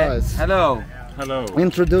Fredlös, guys. Hello. Hello.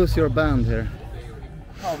 Introduce your band here.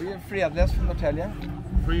 Oh, we are Fredlös from Norrtälje.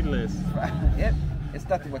 Fredlös. Yeah, is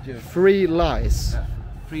that what you... Free Lies.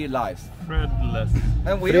 Free Lies. Fredlös.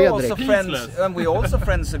 And we Fredrik. also friends. And we also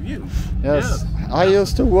friends of you. Yes. I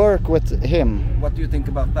used to work with him. What do you think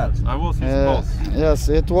about that? I was his boss. Yes,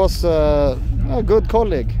 it was a good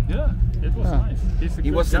colleague. Yeah, it was nice.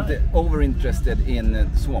 He wasn't over interested in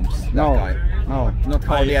swamps. That guy. No. Not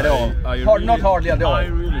hardly at all. Not hardly at all. I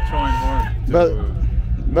really tried hard. But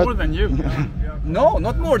more than you. No,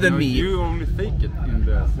 not more than me. You only fake it in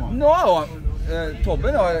the swamp. No, Tobbe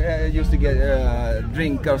and I used to get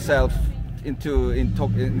drink ourselves into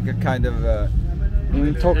kind of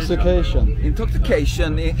intoxication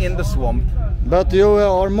in the swamp. But you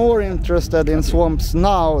are more interested in swamps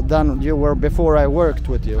now than you were before I worked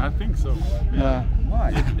with you. I think so. Yeah.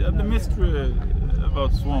 Why? The mystery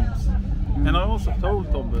about swamps. And I also told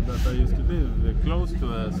Tobbe that I used to live close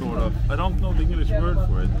to a sort of, I don't know the English word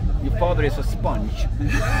for it. Your father is a sponge.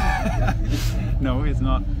 No, he's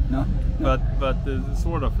not. No? But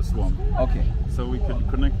sort of a swamp. Okay. So we could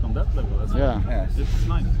connect on that level as well. Yeah. Yes. It's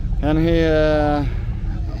nice. And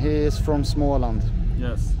he is from Småland.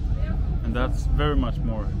 Yes. And that's very much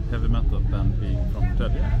more heavy metal than being from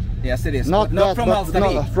Norrtälje. Yes, it is. Not from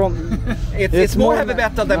Hallstavik. It's more heavy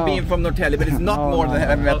metal than being from Norrtälje, but it's not more than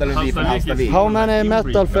heavy metal than being from Hallstavik. How many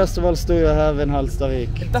metal festivals do you have in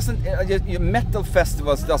Hallstavik? It doesn't. Metal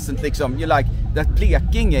festivals doesn't liksom. You like that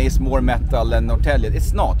Blekinge is more metal than Norrtälje.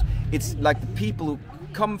 It's not. It's like the people who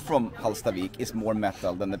come from Hallstavik is more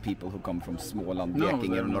metal than the people who come from Småland,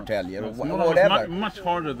 Blekinge, or Norrtälje, or whatever. Much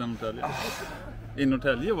harder than Norrtälje. In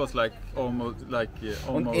Norrtälje was like almost in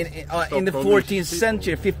the 14th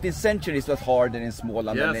century, 15th century it was harder in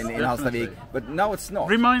Småland than in Hallstavik, but now it's not.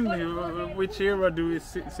 Remind me, which era do we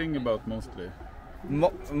sing about mostly?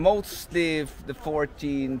 Mostly the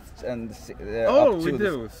 14th and oh, up to we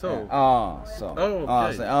do. So.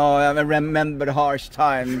 I remember the harsh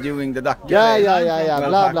time doing the duck. Yeah.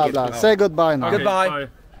 Blah blah blah. Say goodbye now. Okay, goodbye.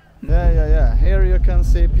 Yeah. Here you can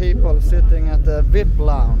see people sitting at the VIP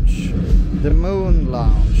lounge, the Moon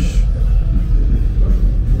Lounge.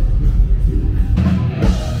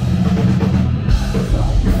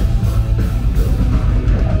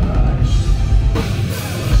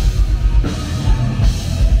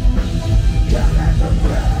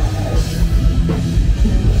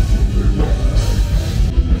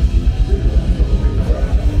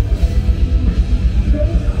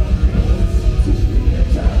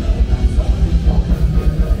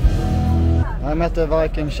 I met the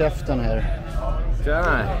Viking Chieftain here.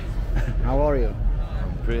 Tjena! How are you?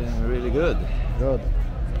 Really good. Good.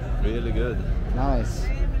 Really good. Nice.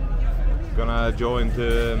 Gonna join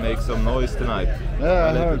to make some noise tonight. Yeah,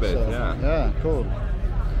 I little heard bit. so. Yeah, cool.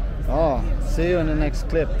 Oh, see you in the next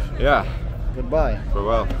clip. Yeah. Goodbye.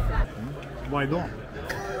 Farewell. Why don't?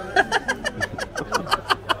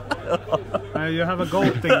 You have a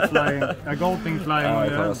gold thing flying. A gold thing flying.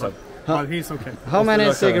 But he's okay. How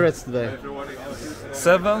many cigarettes today?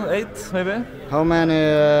 7, 8 maybe. How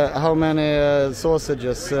many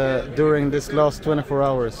sausages during this last 24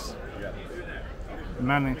 hours?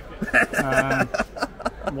 Many.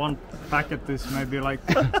 One packet is maybe like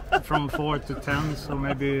from 4 to 10, so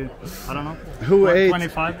maybe, I don't know, Who ate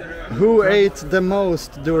 25. Who ate the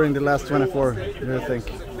most during the last 24, do you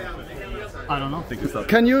think? I don't know.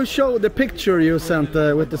 Can you show the picture you sent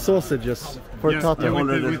with the sausages for Tata? I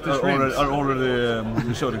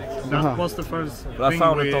already showed it. That was the first I thing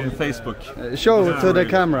found we... it on Facebook. Show it to the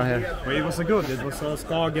camera here. Well, it was good. It was a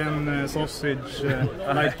Skagen sausage,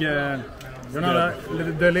 like you know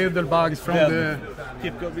the little bugs from the.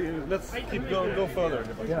 Let's keep go further.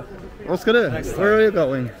 Yeah. Vad ska du? Where are you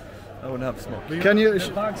going? I would have smoke. Can you?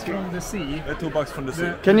 The bugs from the sea. 2 bugs from the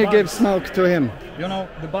sea. Can you give smoke to him? You know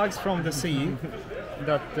the bugs from the sea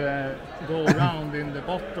that go around in the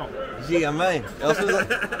bottom. Ge mig. Jag ska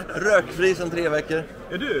rökfri sedan 3 veckor.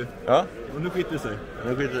 Är du? Ja. Och nu skiter det sig.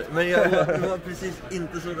 Men jag var precis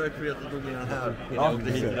inte så rökfri att jag tog in den här. Jag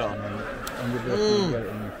åkte hit idag.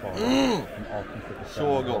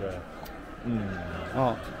 Så gott.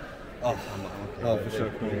 Ja. Ja,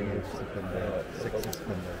 försök. 60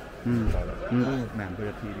 sekunder. Men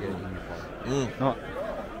börjar tidigare ungefär. Ja.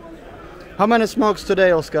 How many smokes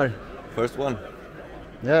today, Oscar? First one.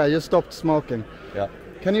 Yeah, you stopped smoking. Yeah.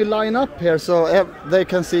 Can you line up here so they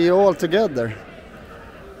can see you all together?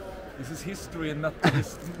 This is history and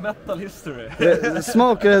metal history.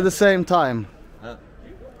 Smoke at the same time. Yeah.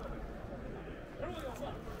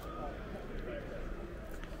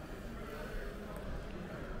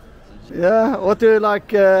 Yeah, what do you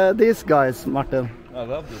like these guys, Martin? I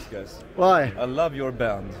love these guys. Why? I love your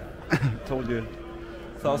band. Told you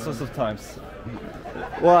thousands of times.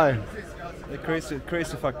 Why? They're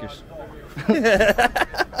crazy fuckers.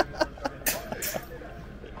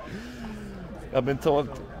 I've been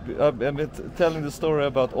telling the story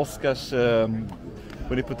about Oscar's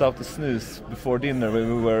when he put out the snus before dinner when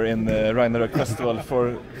we were in the Ragnarök Festival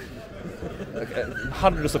for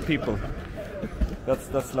hundreds of people.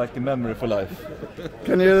 That's like a memory for life.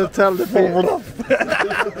 Can you tell the people?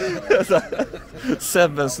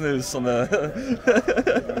 7 snus on a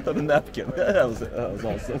napkin. That was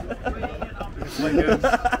awesome.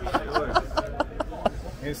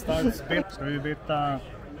 Vi starts bytt. Ska vi byta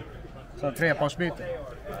så 3-parsbyte?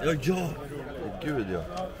 Ja. Gud ja.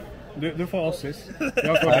 Du får Ossis.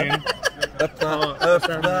 Jag får din.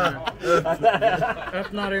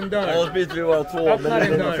 Öppna din dörr. Ja, så byter vi bara 2. Öppna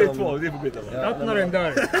din dörr. 2, det får byta. Öppna din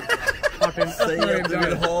dörr. Martin, säg att du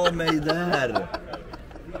vill ha mig där.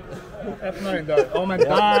 Öppna din dörr. Ja, men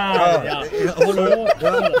där! Ja.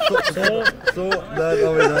 Så, där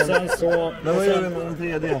har vi den. Sen så... Men vad gör vi med den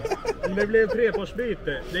tredje? Det blir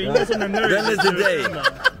 3-parsbyte. Det är ingen som är nöjd. Den är till dig.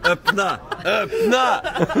 Öppna!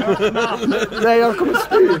 Nej, jag kommer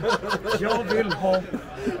spy. Jag vill ha...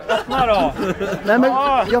 Öppna då! Nej, men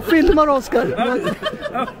jag filmar Oscar.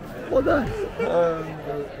 Och där.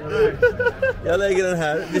 Jag lägger den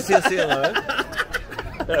här. Vi ses senare.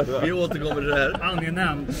 Vi återkommer till det här.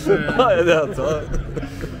 Angenämt. Ja, det är alltså.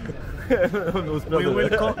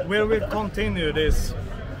 We will continue this.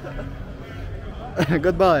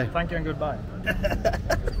 Goodbye. Thank you and goodbye.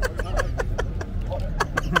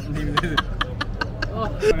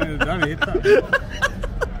 Där vi hittar.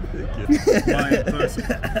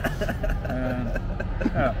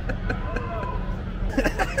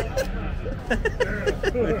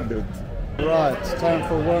 Right, time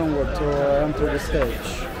for Wormwood to enter the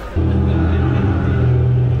stage.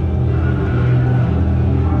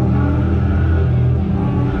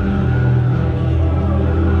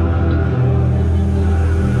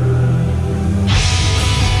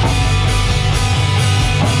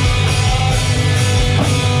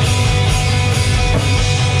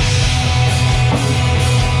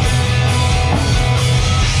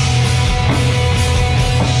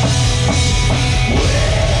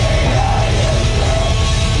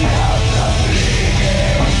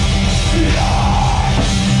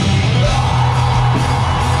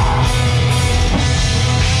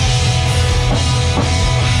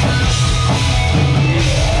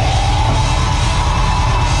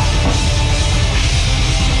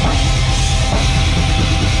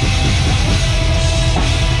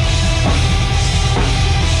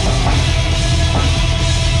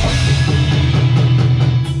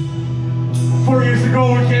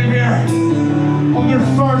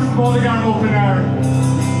 Månegarm Open Air,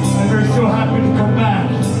 and we're so happy to come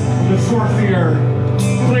back on the 4th year,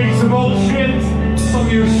 playing some old shit, some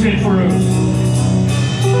new shit for us.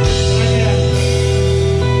 And again,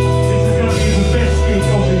 this is going to be the best gig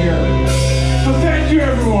of the year. So thank you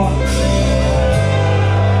everyone.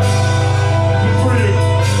 It's pretty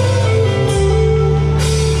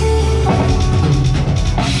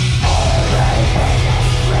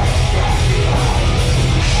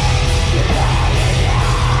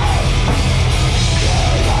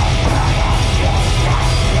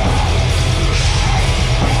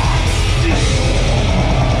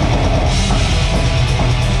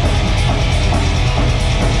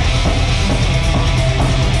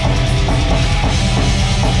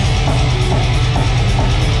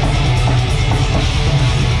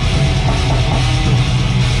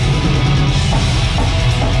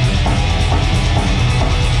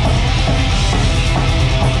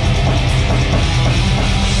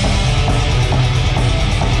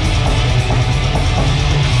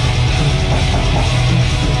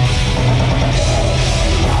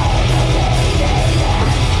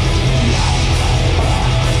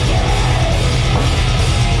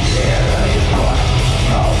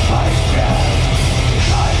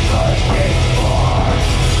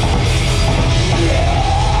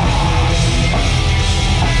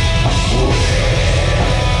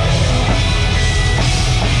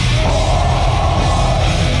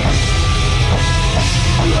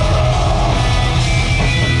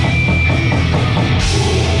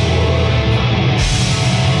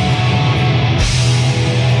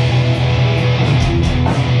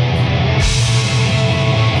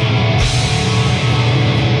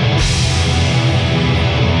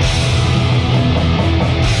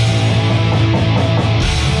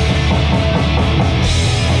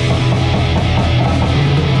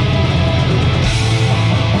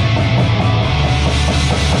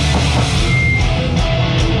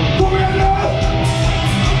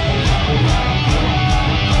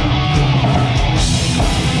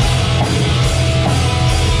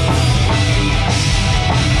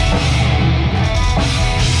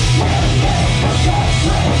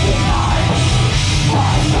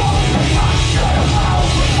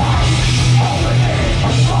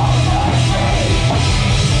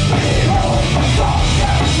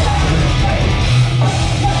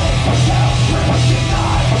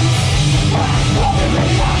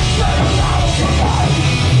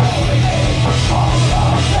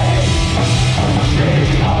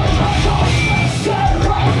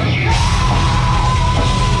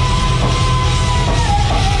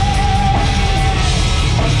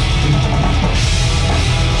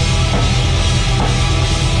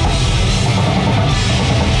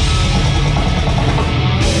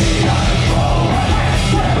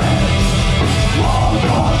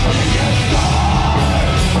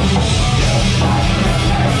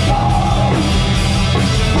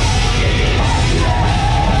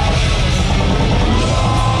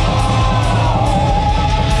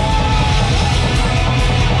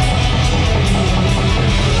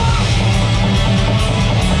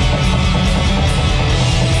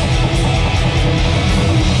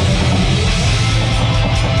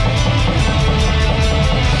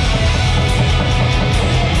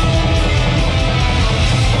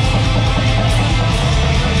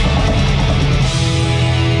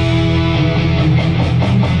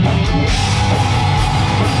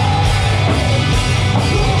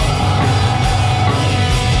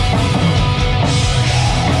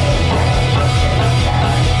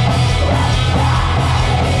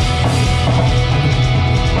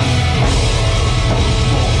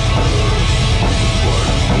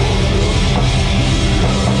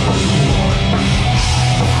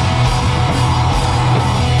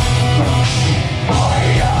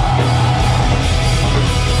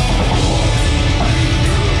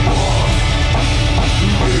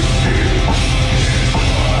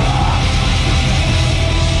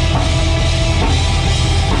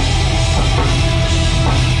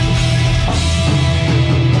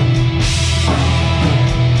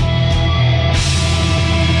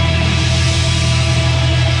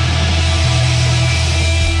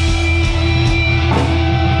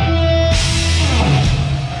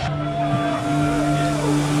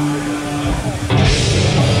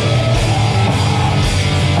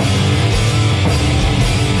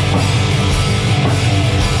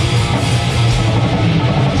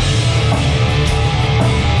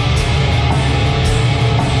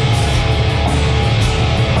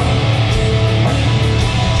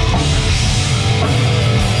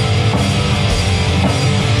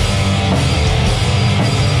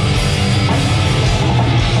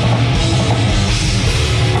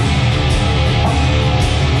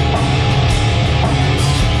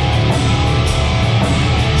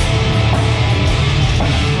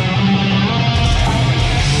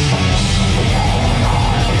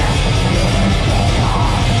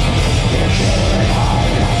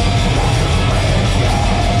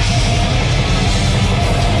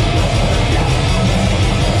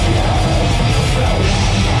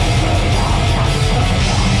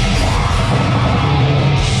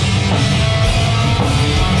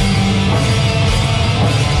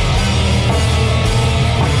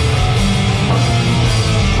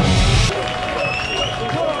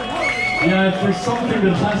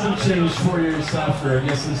it hasn't changed 4 years after. I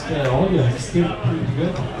guess it's the audio is still pretty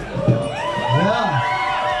good. Yeah.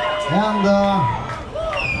 And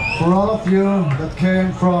for all of you that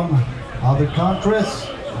came from other countries,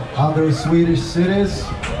 other Swedish cities,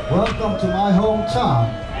 welcome to my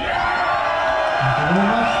hometown. Thank you very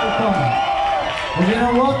much for coming. And you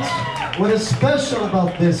know what? What is special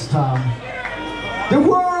about this town? The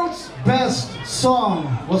world's best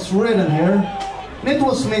song was written here. And it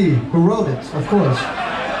was me who wrote it, of course.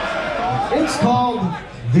 It's called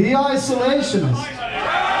The Isolationist.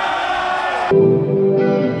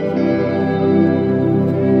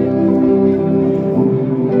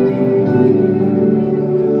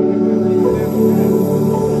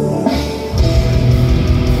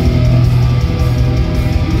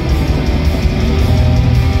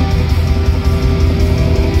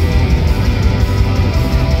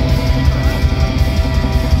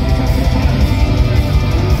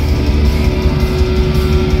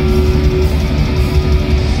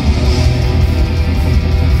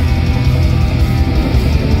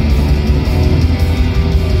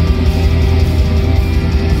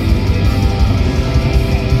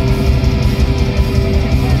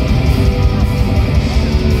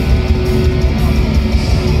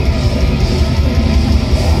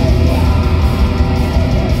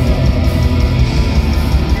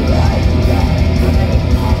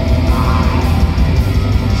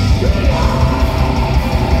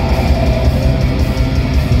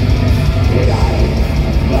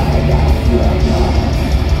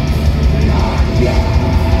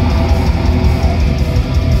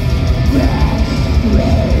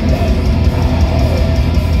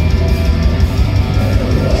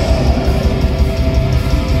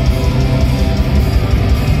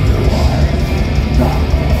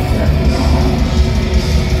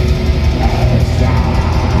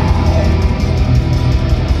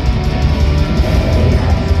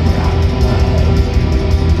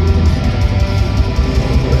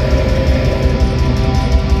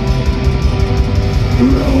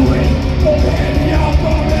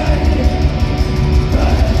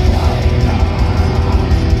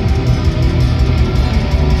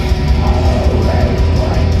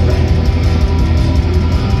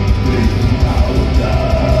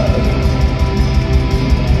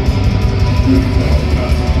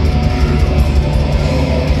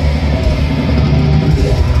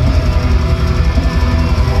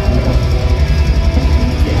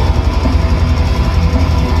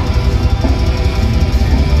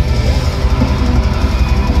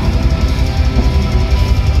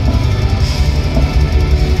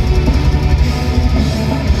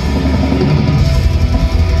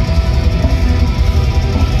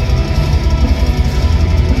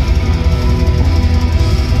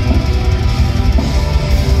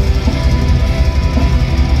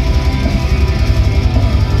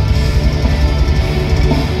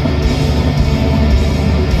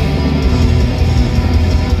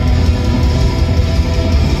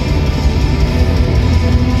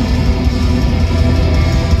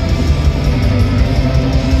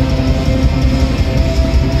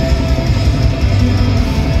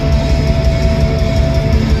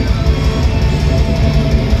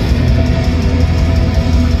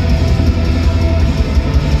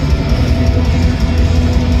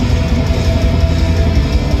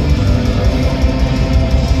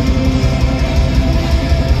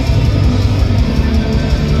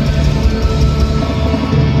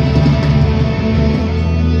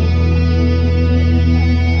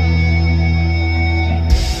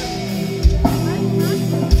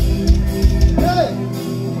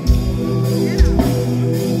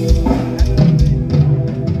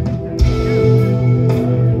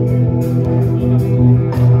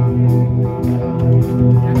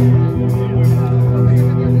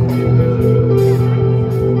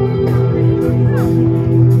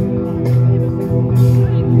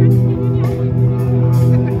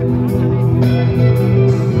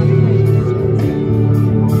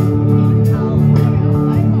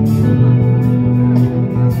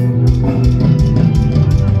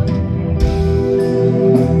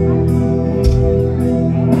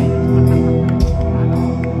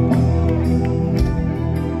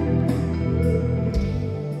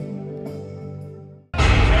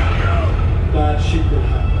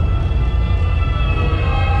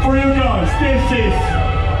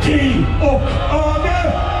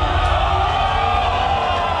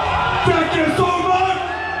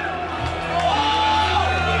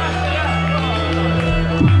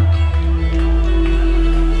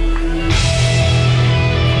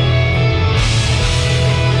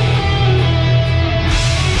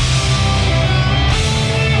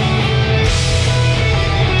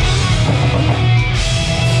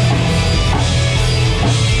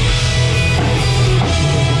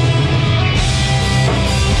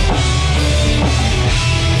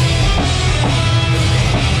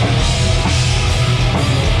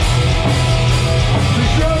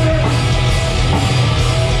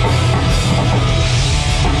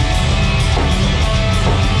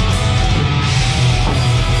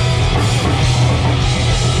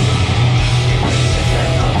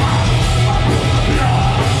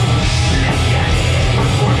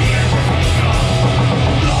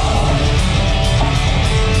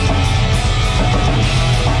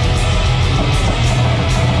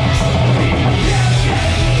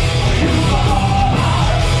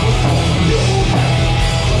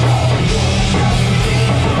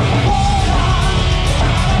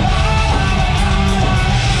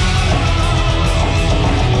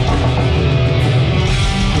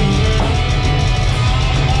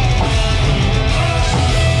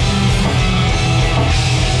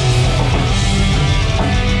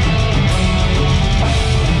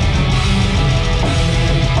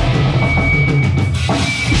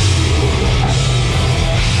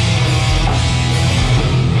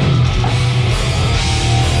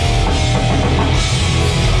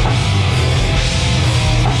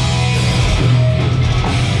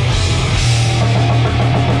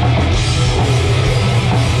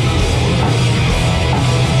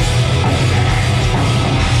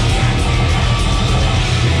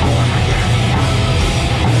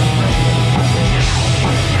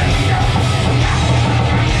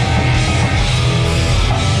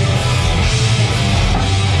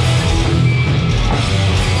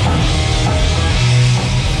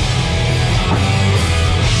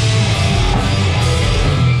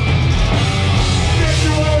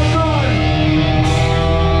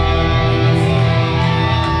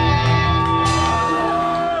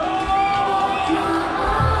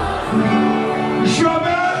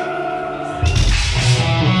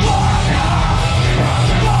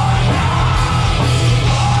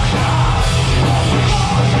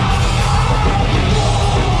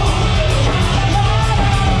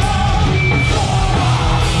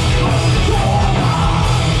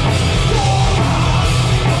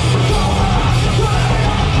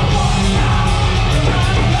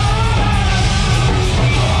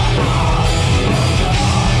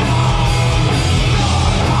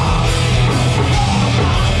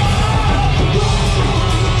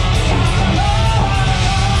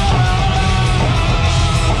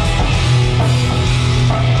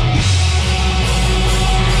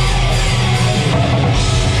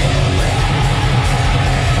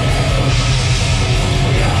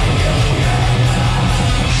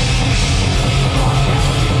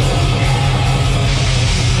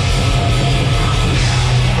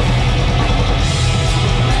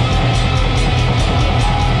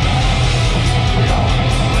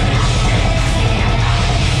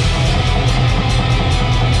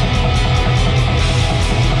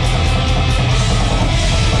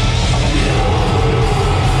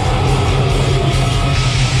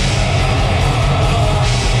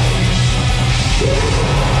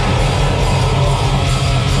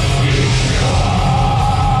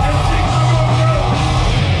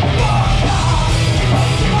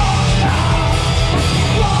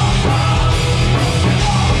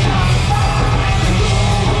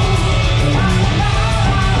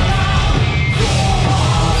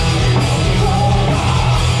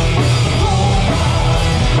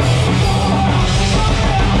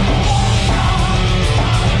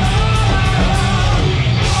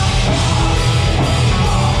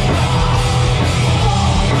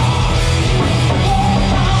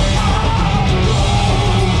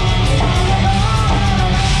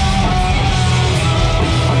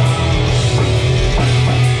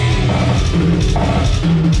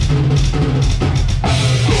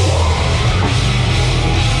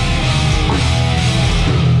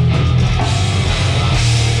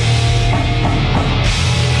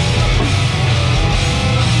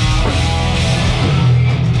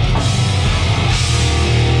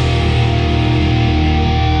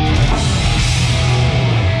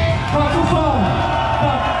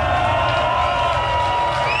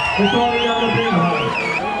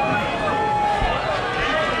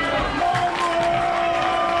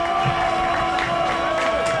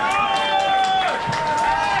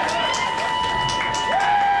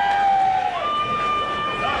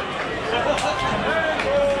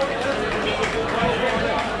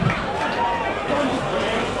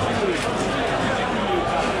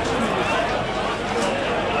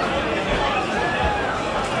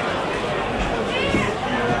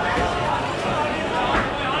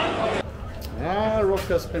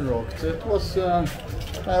 has been rocked. It was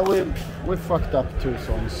we fucked up 2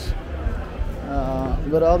 songs,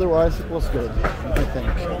 but otherwise it was good, I think.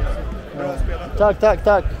 Tack.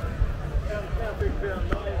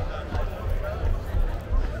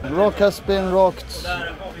 Rock has been rocked.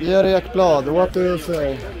 Erik Blad, what do you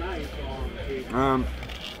say? I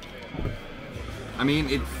mean,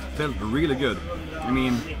 it felt really good. I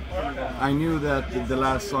mean, I knew that the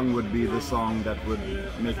last song would be the song that would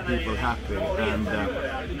make people happy, and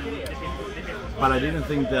but I didn't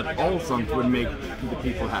think that all songs would make the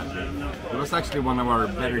people happy. It was actually one of our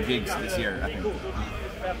better gigs this year, I think.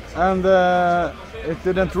 And it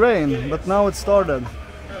didn't rain, but now it started.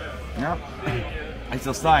 Yeah. It's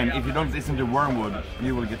a sign. If you don't listen to Wormwood,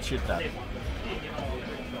 you will get shit at.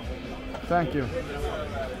 Thank you.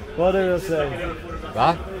 What do you say?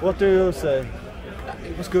 Va? What do you say?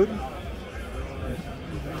 It was good.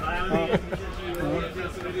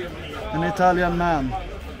 An Italian man.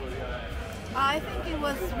 I think it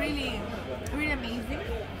was really amazing.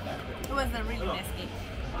 It was a really nice game.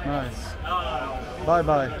 Nice.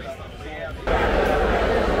 Bye.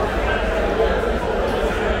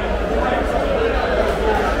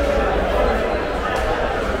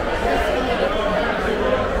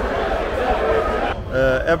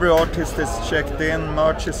 Every artist is checked in,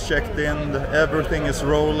 merch is checked in, everything is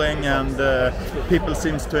rolling, and people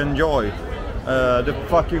seems to enjoy. The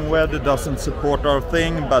fucking weather doesn't support our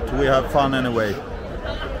thing, but we have fun anyway.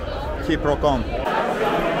 Keep rock on.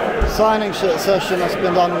 Signing session has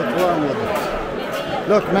been done with Wormwood.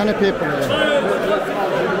 Look, many people here.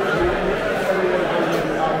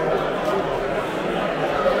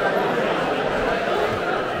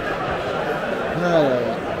 Yeah.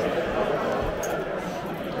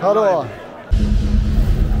 Hallå!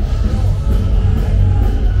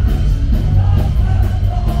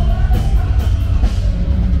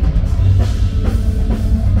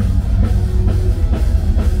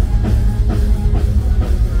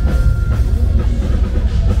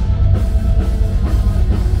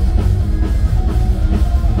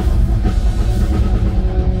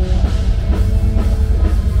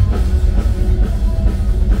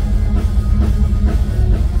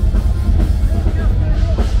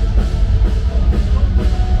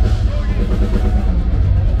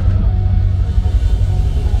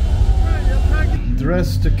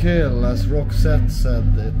 Dress to kill, as Roxette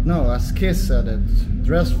said it. No, as Kiss said it.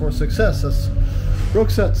 Dress for success, as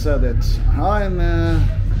Roxette said it. I'm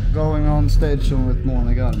going on stage soon with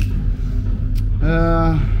Månegarm.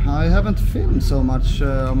 I haven't filmed so much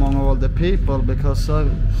among all the people because I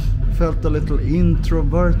felt a little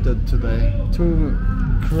introverted today. Too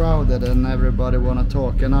crowded and everybody wanna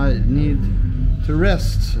talk, and I need to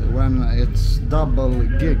rest when it's double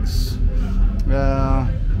gigs.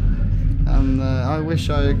 And I wish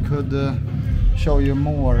I could show you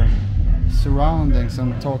more surroundings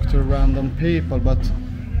and talk to random people, but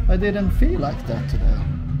I didn't feel like that today.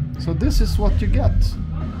 So this is what you get.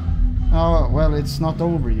 Oh, well, it's not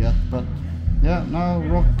over yet, but yeah, now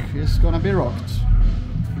rock is gonna be rocked.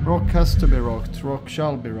 Rock has to be rocked. Rock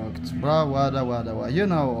shall be rocked. Blah, wada, wada, wada. You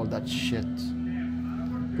know all that shit.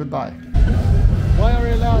 Goodbye. Why are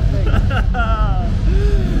you laughing?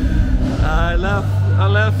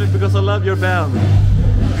 I'm laughing because I love your band.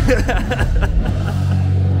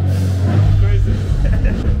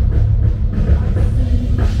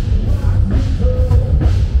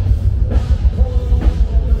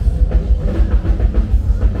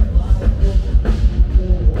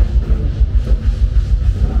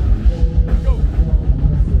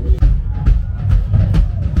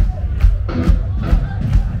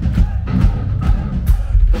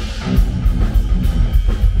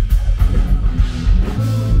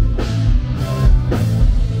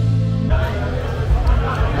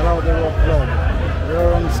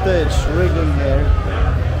 Rigging here,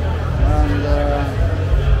 and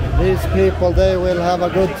these people, they will have a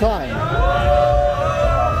good time.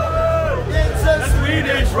 It's a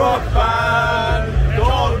Swedish rock band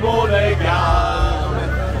called Månegarm.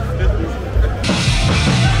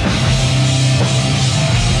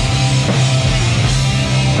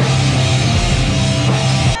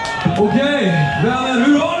 Okej, vänner,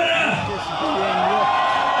 hur har ni det?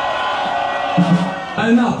 Är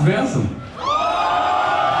det nattväsen?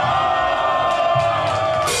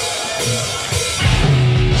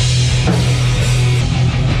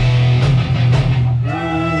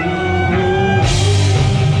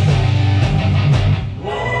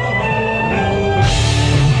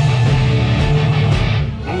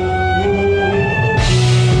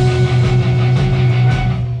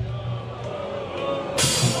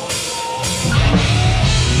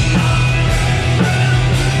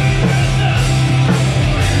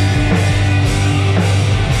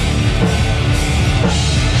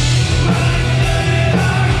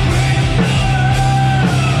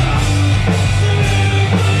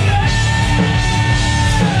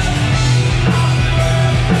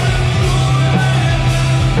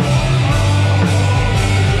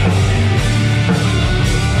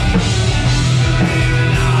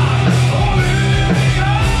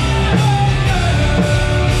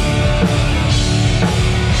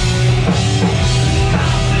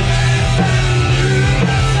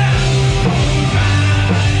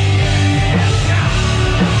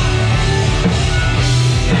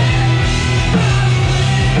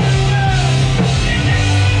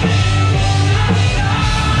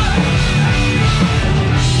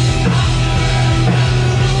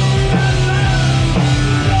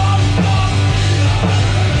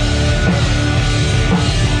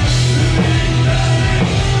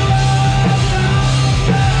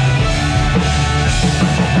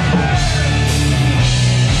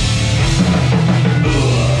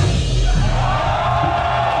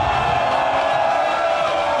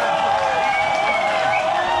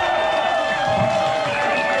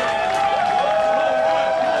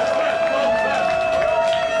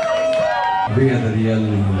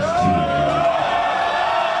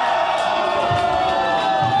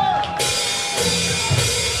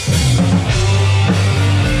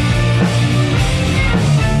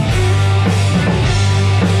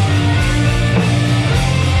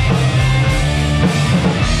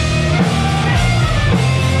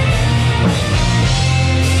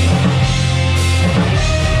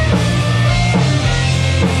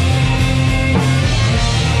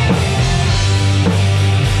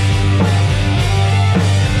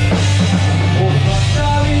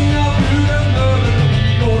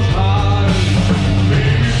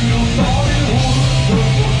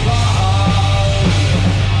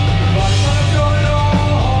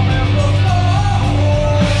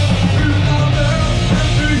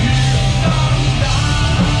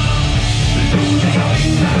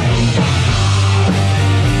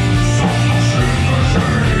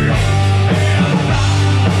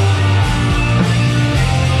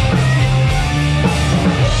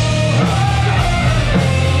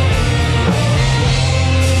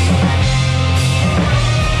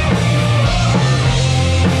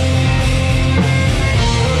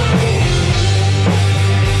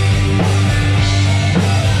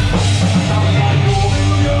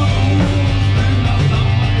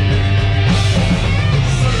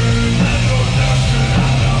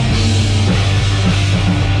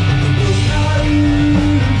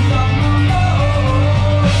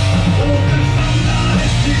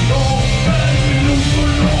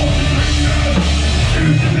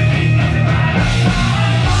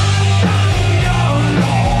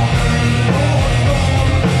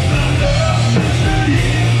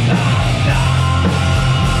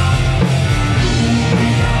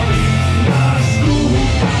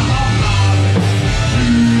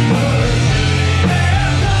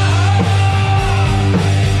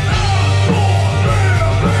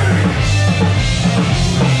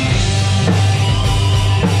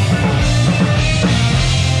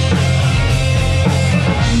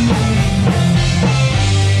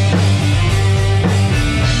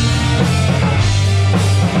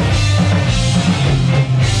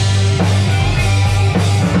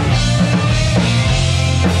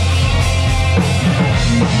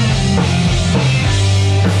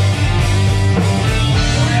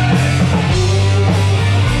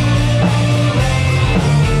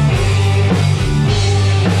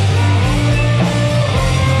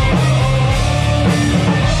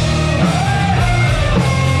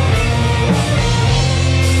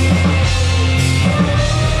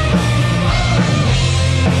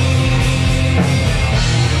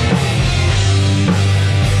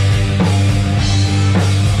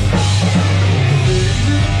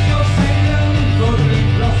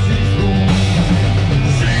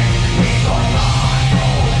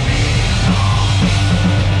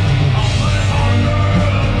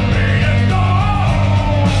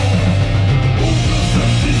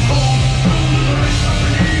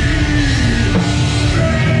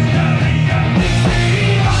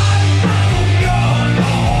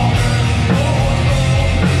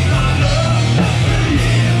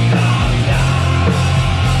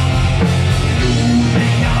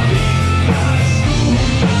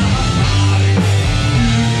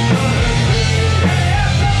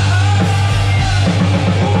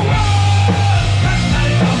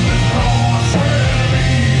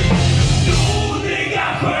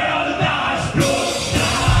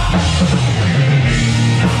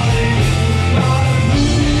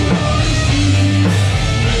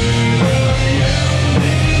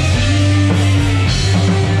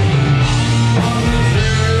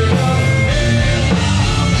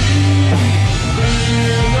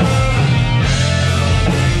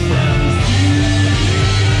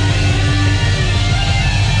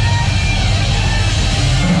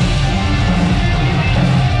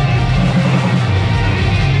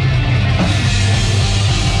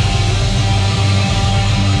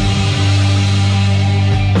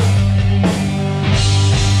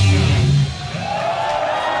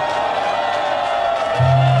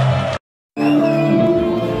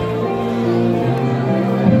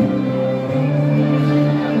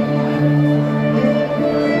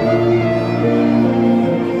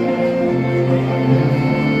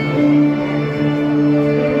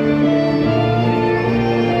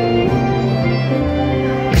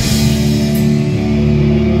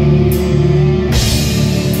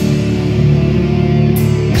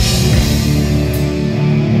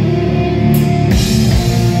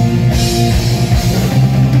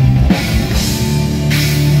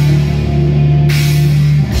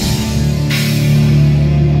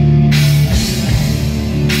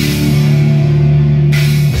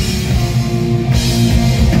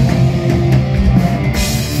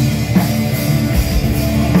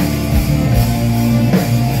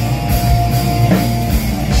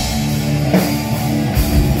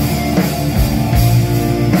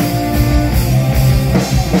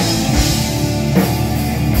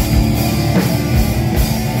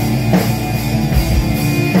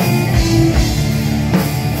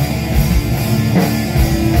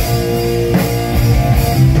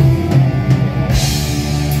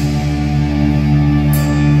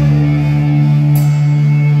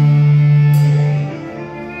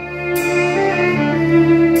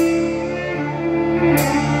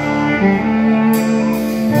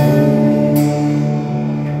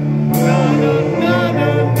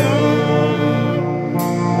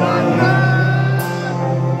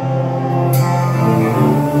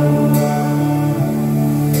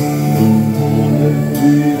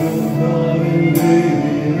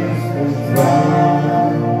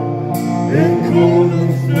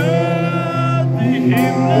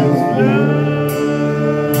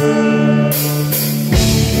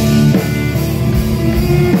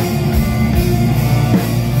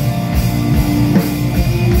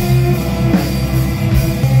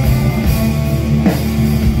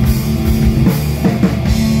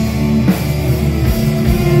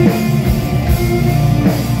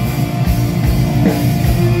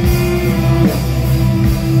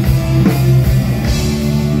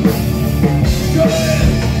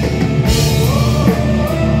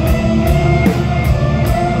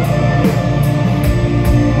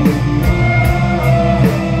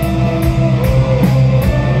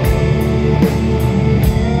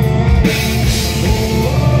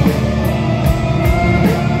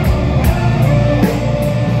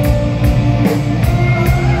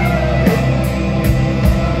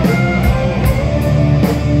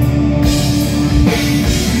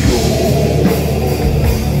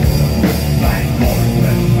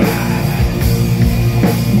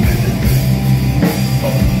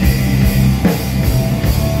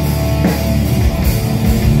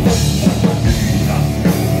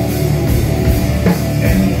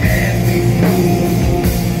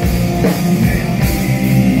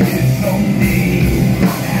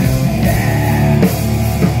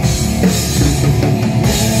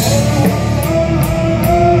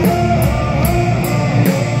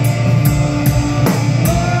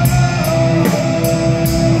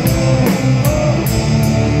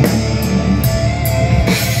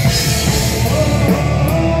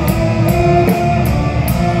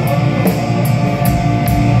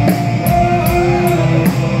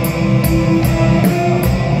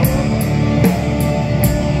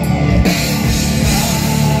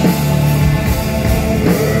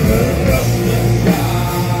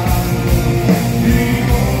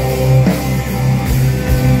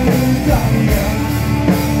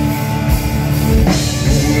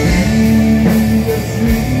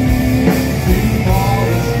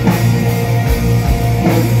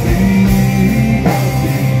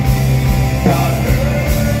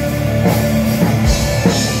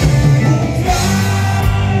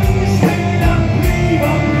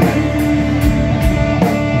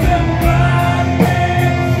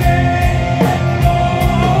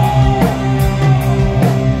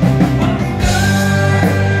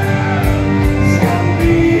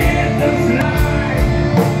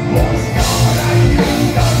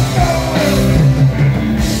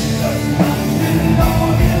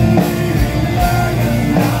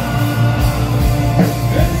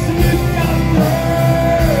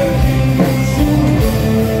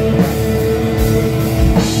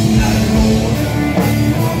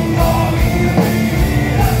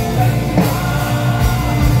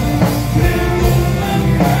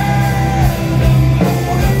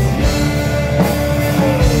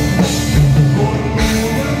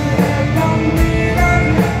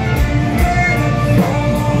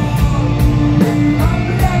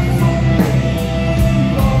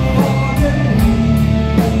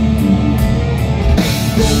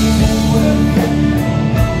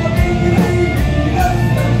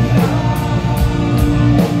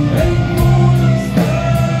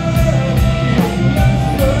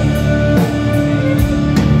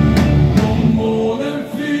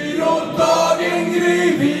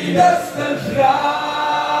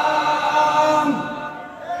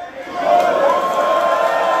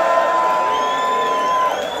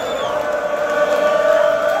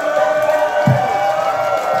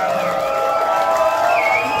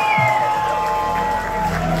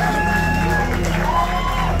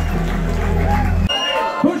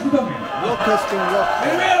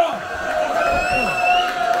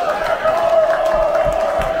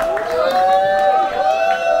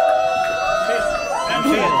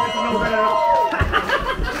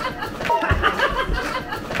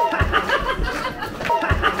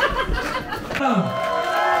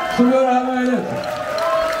 som gör det här möjligt.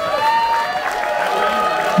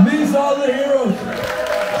 These are the heroes.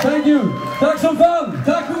 Thank you. Tack som fan.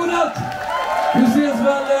 Tack och godnatt. Vi ses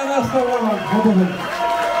väl nästa år.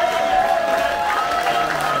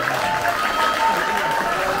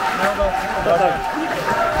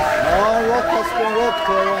 Rock has been rocked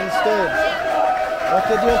here on stage. What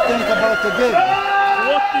did you think about the gig?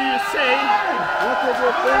 What do you say? What did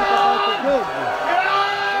you think about the gig?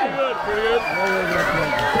 Pretty good.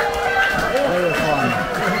 Very fun.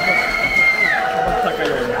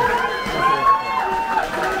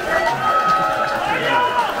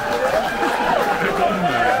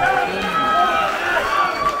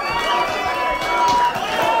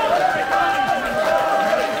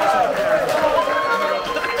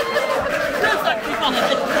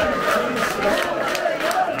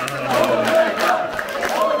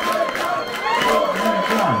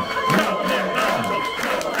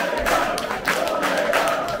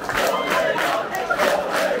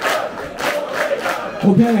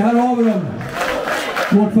 Okej, här har vi dem.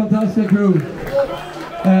 Vårt fantastiska crew.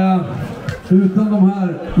 Utan de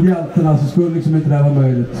här hjältarna så skulle liksom inte det här vara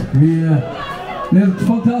möjligt. Det är ett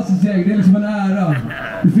fantastiskt gäng, det är liksom en ära.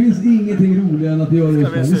 Det finns ingenting roligare än att göra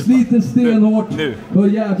det. Vi sliter stenhårt och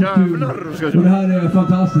jävligt kul. Och det här är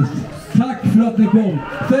fantastiskt. Tack för att ni kom.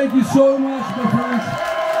 Thank you so much my friends.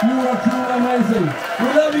 You are truly amazing. We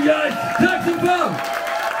love you guys. Tack så fan!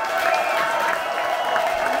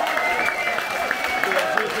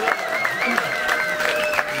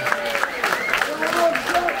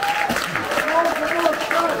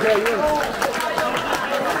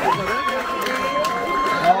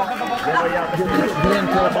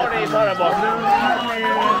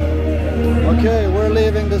 Okay, we're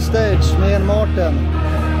leaving the stage, me and Martin.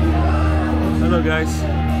 Hello guys.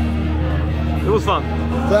 It was fun.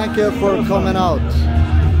 Thank you for coming out.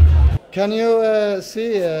 Can you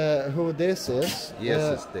see who this is?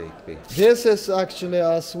 Yes, it's Date. This is actually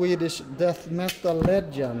a Swedish death metal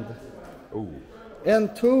legend. Oh.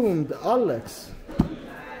 Entombed Alex.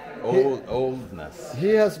 Oldness. He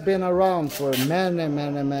has been around for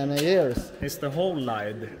many years. It's the whole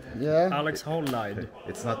lied. Yeah. Alex whole lied.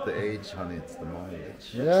 It's not the age, honey, it's the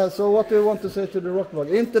mileage. Yeah, so what do you want to say to the rock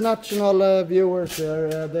vlog? International viewers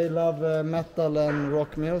here, they love metal and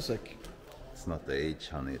rock music. It's not the age,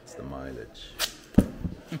 honey, it's the mileage.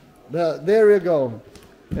 There you go.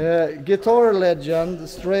 Guitar legend,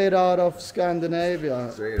 straight out of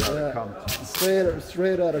Scandinavia. Straight out of Compton.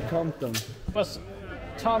 Straight out of Compton. It was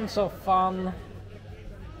tons of fun.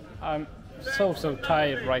 I'm so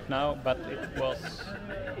tired right now, but it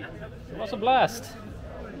was a blast.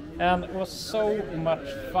 And it was so much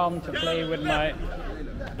fun to play with my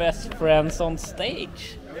best friends on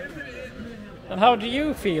stage. And how do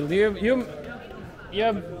you feel? You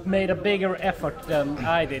have made a bigger effort than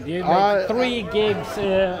I did. You made 3 gigs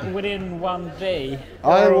within 1 day.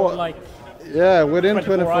 Yeah, within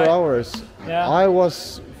 24 hours. Yeah. I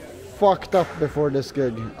was fucked up before this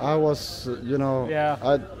gig. I was, you know...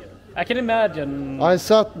 Yeah. I can imagine. I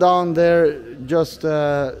sat down there, just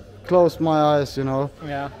closed my eyes, you know.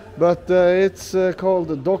 Yeah. But it's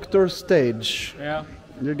called Doctor Stage. Yeah.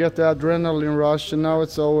 You get the adrenaline rush, and now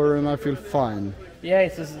it's over, and I feel fine. Yeah,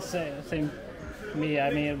 it's the same for me. I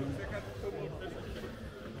mean,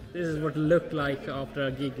 this is what it looked like after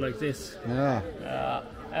a gig like this. Yeah.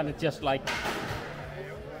 And it just like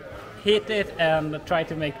hit it and try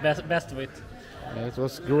to make best of it. Yeah, it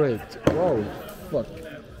was great. Whoa, fuck.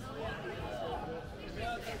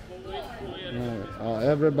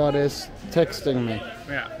 Everybody's texting me.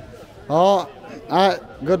 Yeah.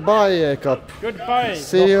 Goodbye, Jacob. Goodbye.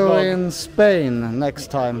 See you in Spain next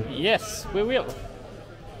time. Yes, we will.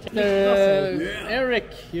 Eric,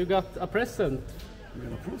 you got a present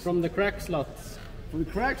from the crack slots. From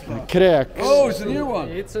the crack slot? Crack. Oh, it's a new one.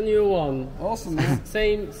 It's a new one. Awesome, man.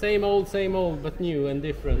 Same old, but new and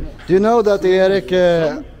different. Do you know that Eric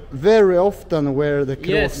very often wear the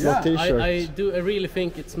crack slot t-shirts? I do. I really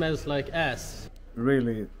think it smells like ass.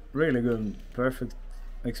 Really good. Perfect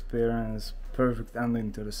experience. Perfect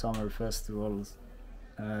ending to the summer festivals.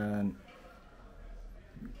 And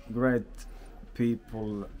great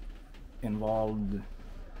people involved.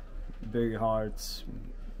 Big hearts.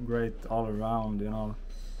 Great all around, you know.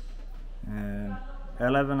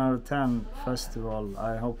 11 out of 10 festival.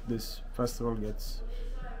 I hope this festival gets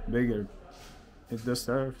bigger. It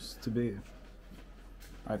deserves to be,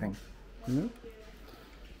 I think. Mm-hmm.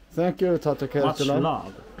 Thank you, Tata Kertula. Much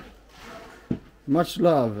love. Much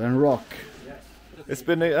love and rock. It's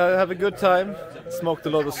been I have a good time. Smoked a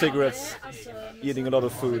lot of cigarettes. eating a lot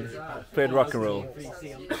of food, played rock and roll.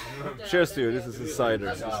 Cheers to you. This is a cider.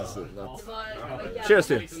 This is cheers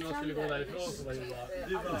to you.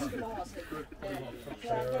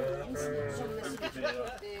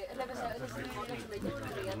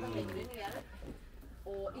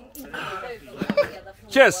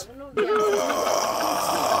 Cheers!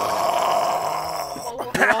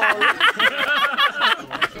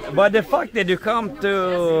 Why the fuck did you come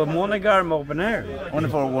to Månegarm Open Air? Only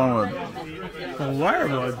for Wormwood. For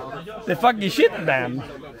Wormwood? The fucking shit band?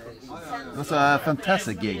 It was a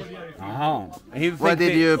fantastic gig. Why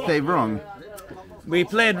did you play wrong? We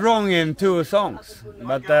played wrong in 2 songs,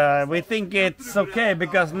 but we think it's okay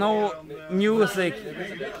because no music.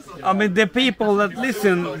 I mean, the people that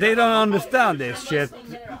listen, they don't understand this shit.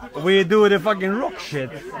 We do the fucking rock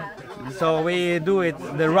shit, so we do it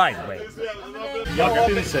the right way.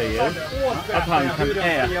 Martin säger att han kan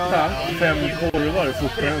äta 5 korvar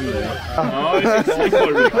fortare än dig. Ja, det är 6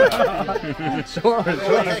 korvar. Sure.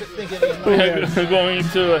 We're going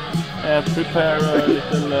to prepare a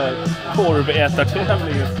little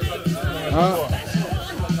korvätartävling.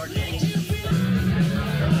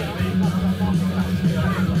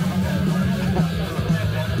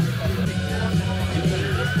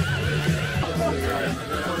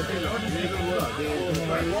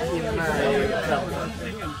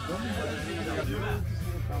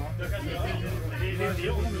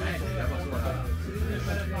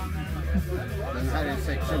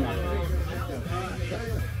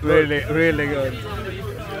 Really good.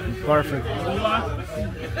 Perfect.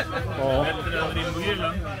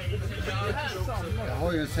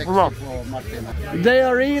 They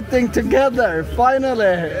are eating together,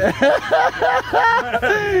 finally!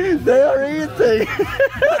 They are eating!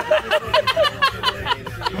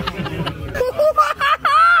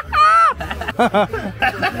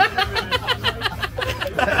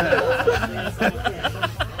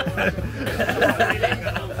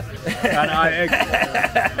 And I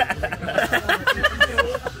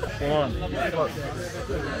come on.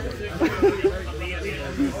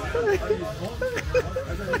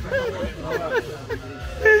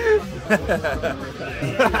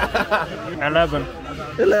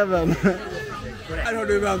 Eleven. Det här har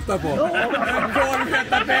du väntat på. Det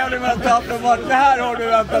här har du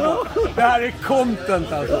väntat på. Det här är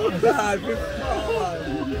content alltså. Det här, fy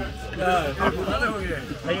fan. Det här.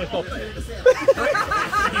 Det är stopp.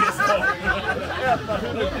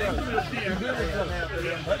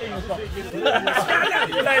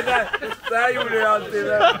 Nej, det här gjorde jag alltid.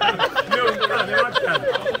 Lugna i matchen.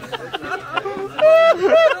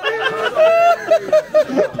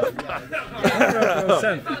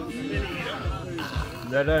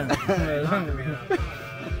 Det är den.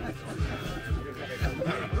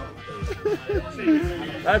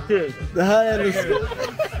 Det här är liksom...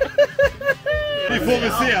 Vi får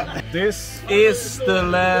väl se. This is the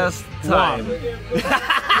last time.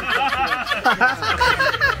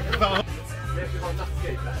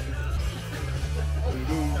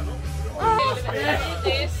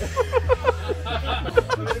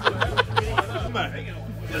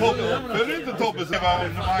 Följ inte Tobbe så vad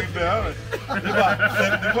evenemang behöver. Det är bara,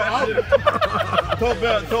 det får allt.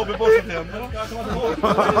 Tobbe borstar tänderna.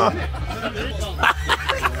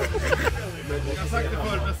 Jag har sagt det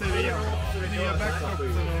förut, men säger det igen. Nya backstops.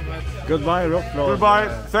 Goodbye, Rockflow. Goodbye,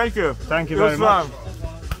 thank you. Thank you very much.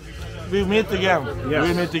 We meet again. Yes.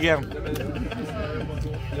 We meet again.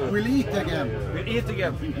 We'll eat again. We'll eat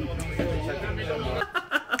again.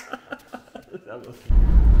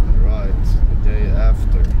 Right, the day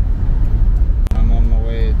after. I'm on my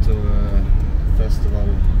way to a festival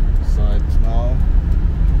site now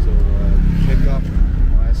to pick up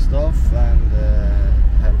my stuff and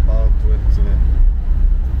help out with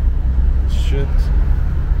shit.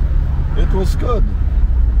 It was good.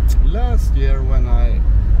 Last year when I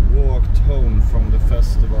walked home from the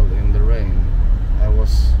festival in the rain, I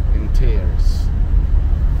was in tears.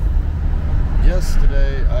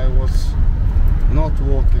 Yesterday I was not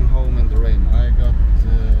walking home in the rain. I got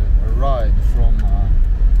a ride from an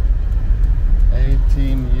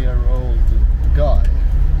 18-year-old guy,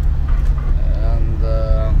 and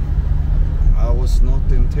I was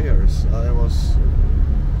not in tears. I was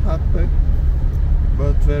happy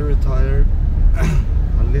but very tired,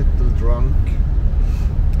 a little drunk.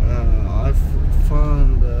 I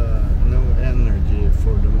found no energy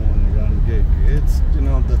for the Månegarm gig. It's, you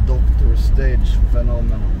know, the doctor stage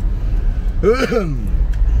phenomenon.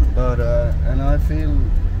 But and I feel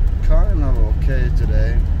kind of okay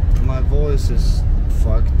today. My voice is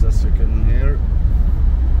fucked, as you can hear,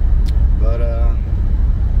 but I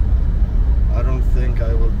don't think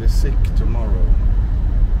I will be sick tomorrow.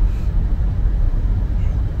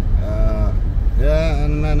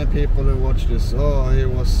 people who watch this, oh, he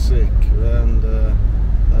was sick, and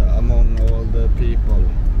among all the people.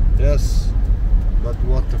 Yes, but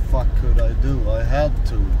what the fuck could I do? I had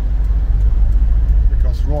to.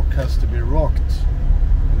 Because rock has to be rocked,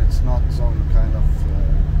 and it's not some kind of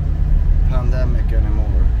pandemic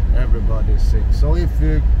anymore. Everybody's sick. So if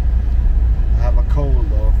you have a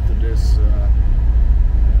cold after this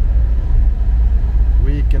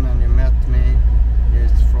weekend and you met me,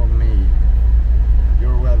 it's from me.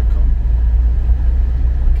 You're welcome.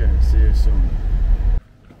 Okay, see you soon.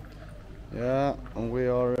 Yeah, and we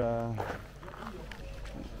are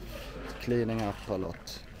cleaning up a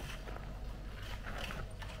lot.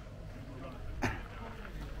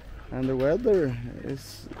 And the weather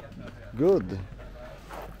is good.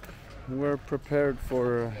 We're prepared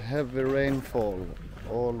for heavy rainfall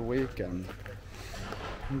all weekend.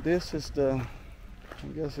 And this is the, I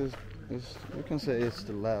guess you can say it's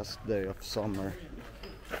the last day of summer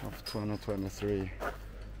of 2023.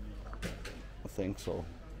 I think so.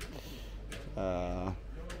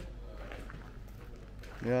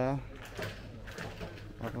 Yeah,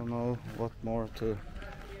 I don't know what more to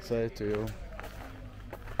say to you.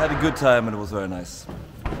 I had a good time and it was very nice.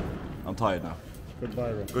 I'm tired now.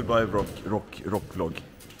 Goodbye, Rock. Goodbye, rock vlog.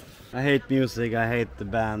 I hate music, I hate the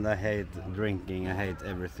band, I hate drinking, I hate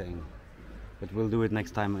everything. But we'll do it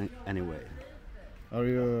next time anyway. Are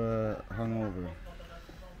you hungover?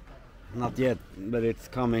 Not yet, but it's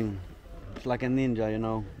coming. It's like a ninja, you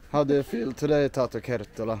know. How do you feel today, Tato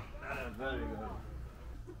Kertola? Very good.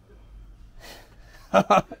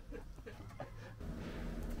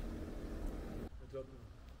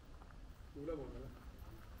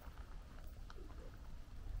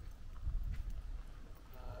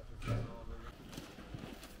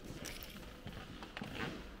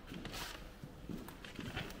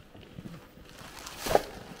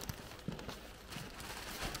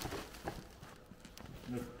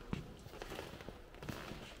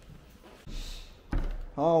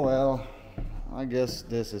 Oh well, I guess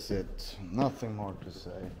this is it. Nothing more to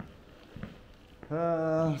say.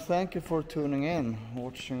 Thank you for tuning in,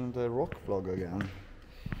 watching the rock vlog again.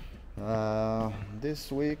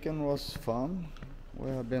 This weekend was fun.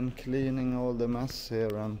 We have been cleaning all the mess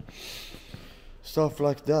here and stuff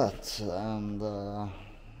like that. And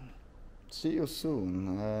see you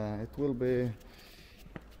soon. It will be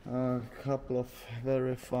a couple of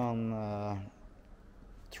very fun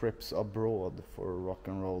trips abroad for rock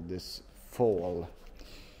and roll this fall,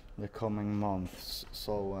 the coming months.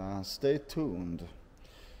 So stay tuned,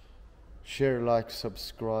 share, like,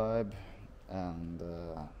 subscribe, and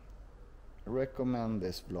recommend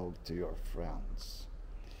this vlog to your friends.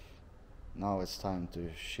 Now it's time to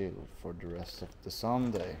chill for the rest of the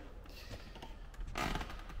Sunday.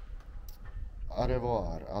 Au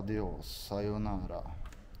revoir, adios, sayonara,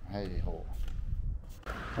 hey ho.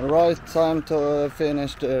 Alright, time to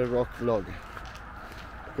finish the rock vlog.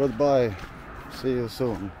 Goodbye, see you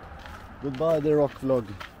soon. Goodbye, the rock vlog.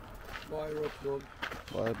 Bye, rock vlog.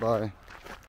 Bye bye.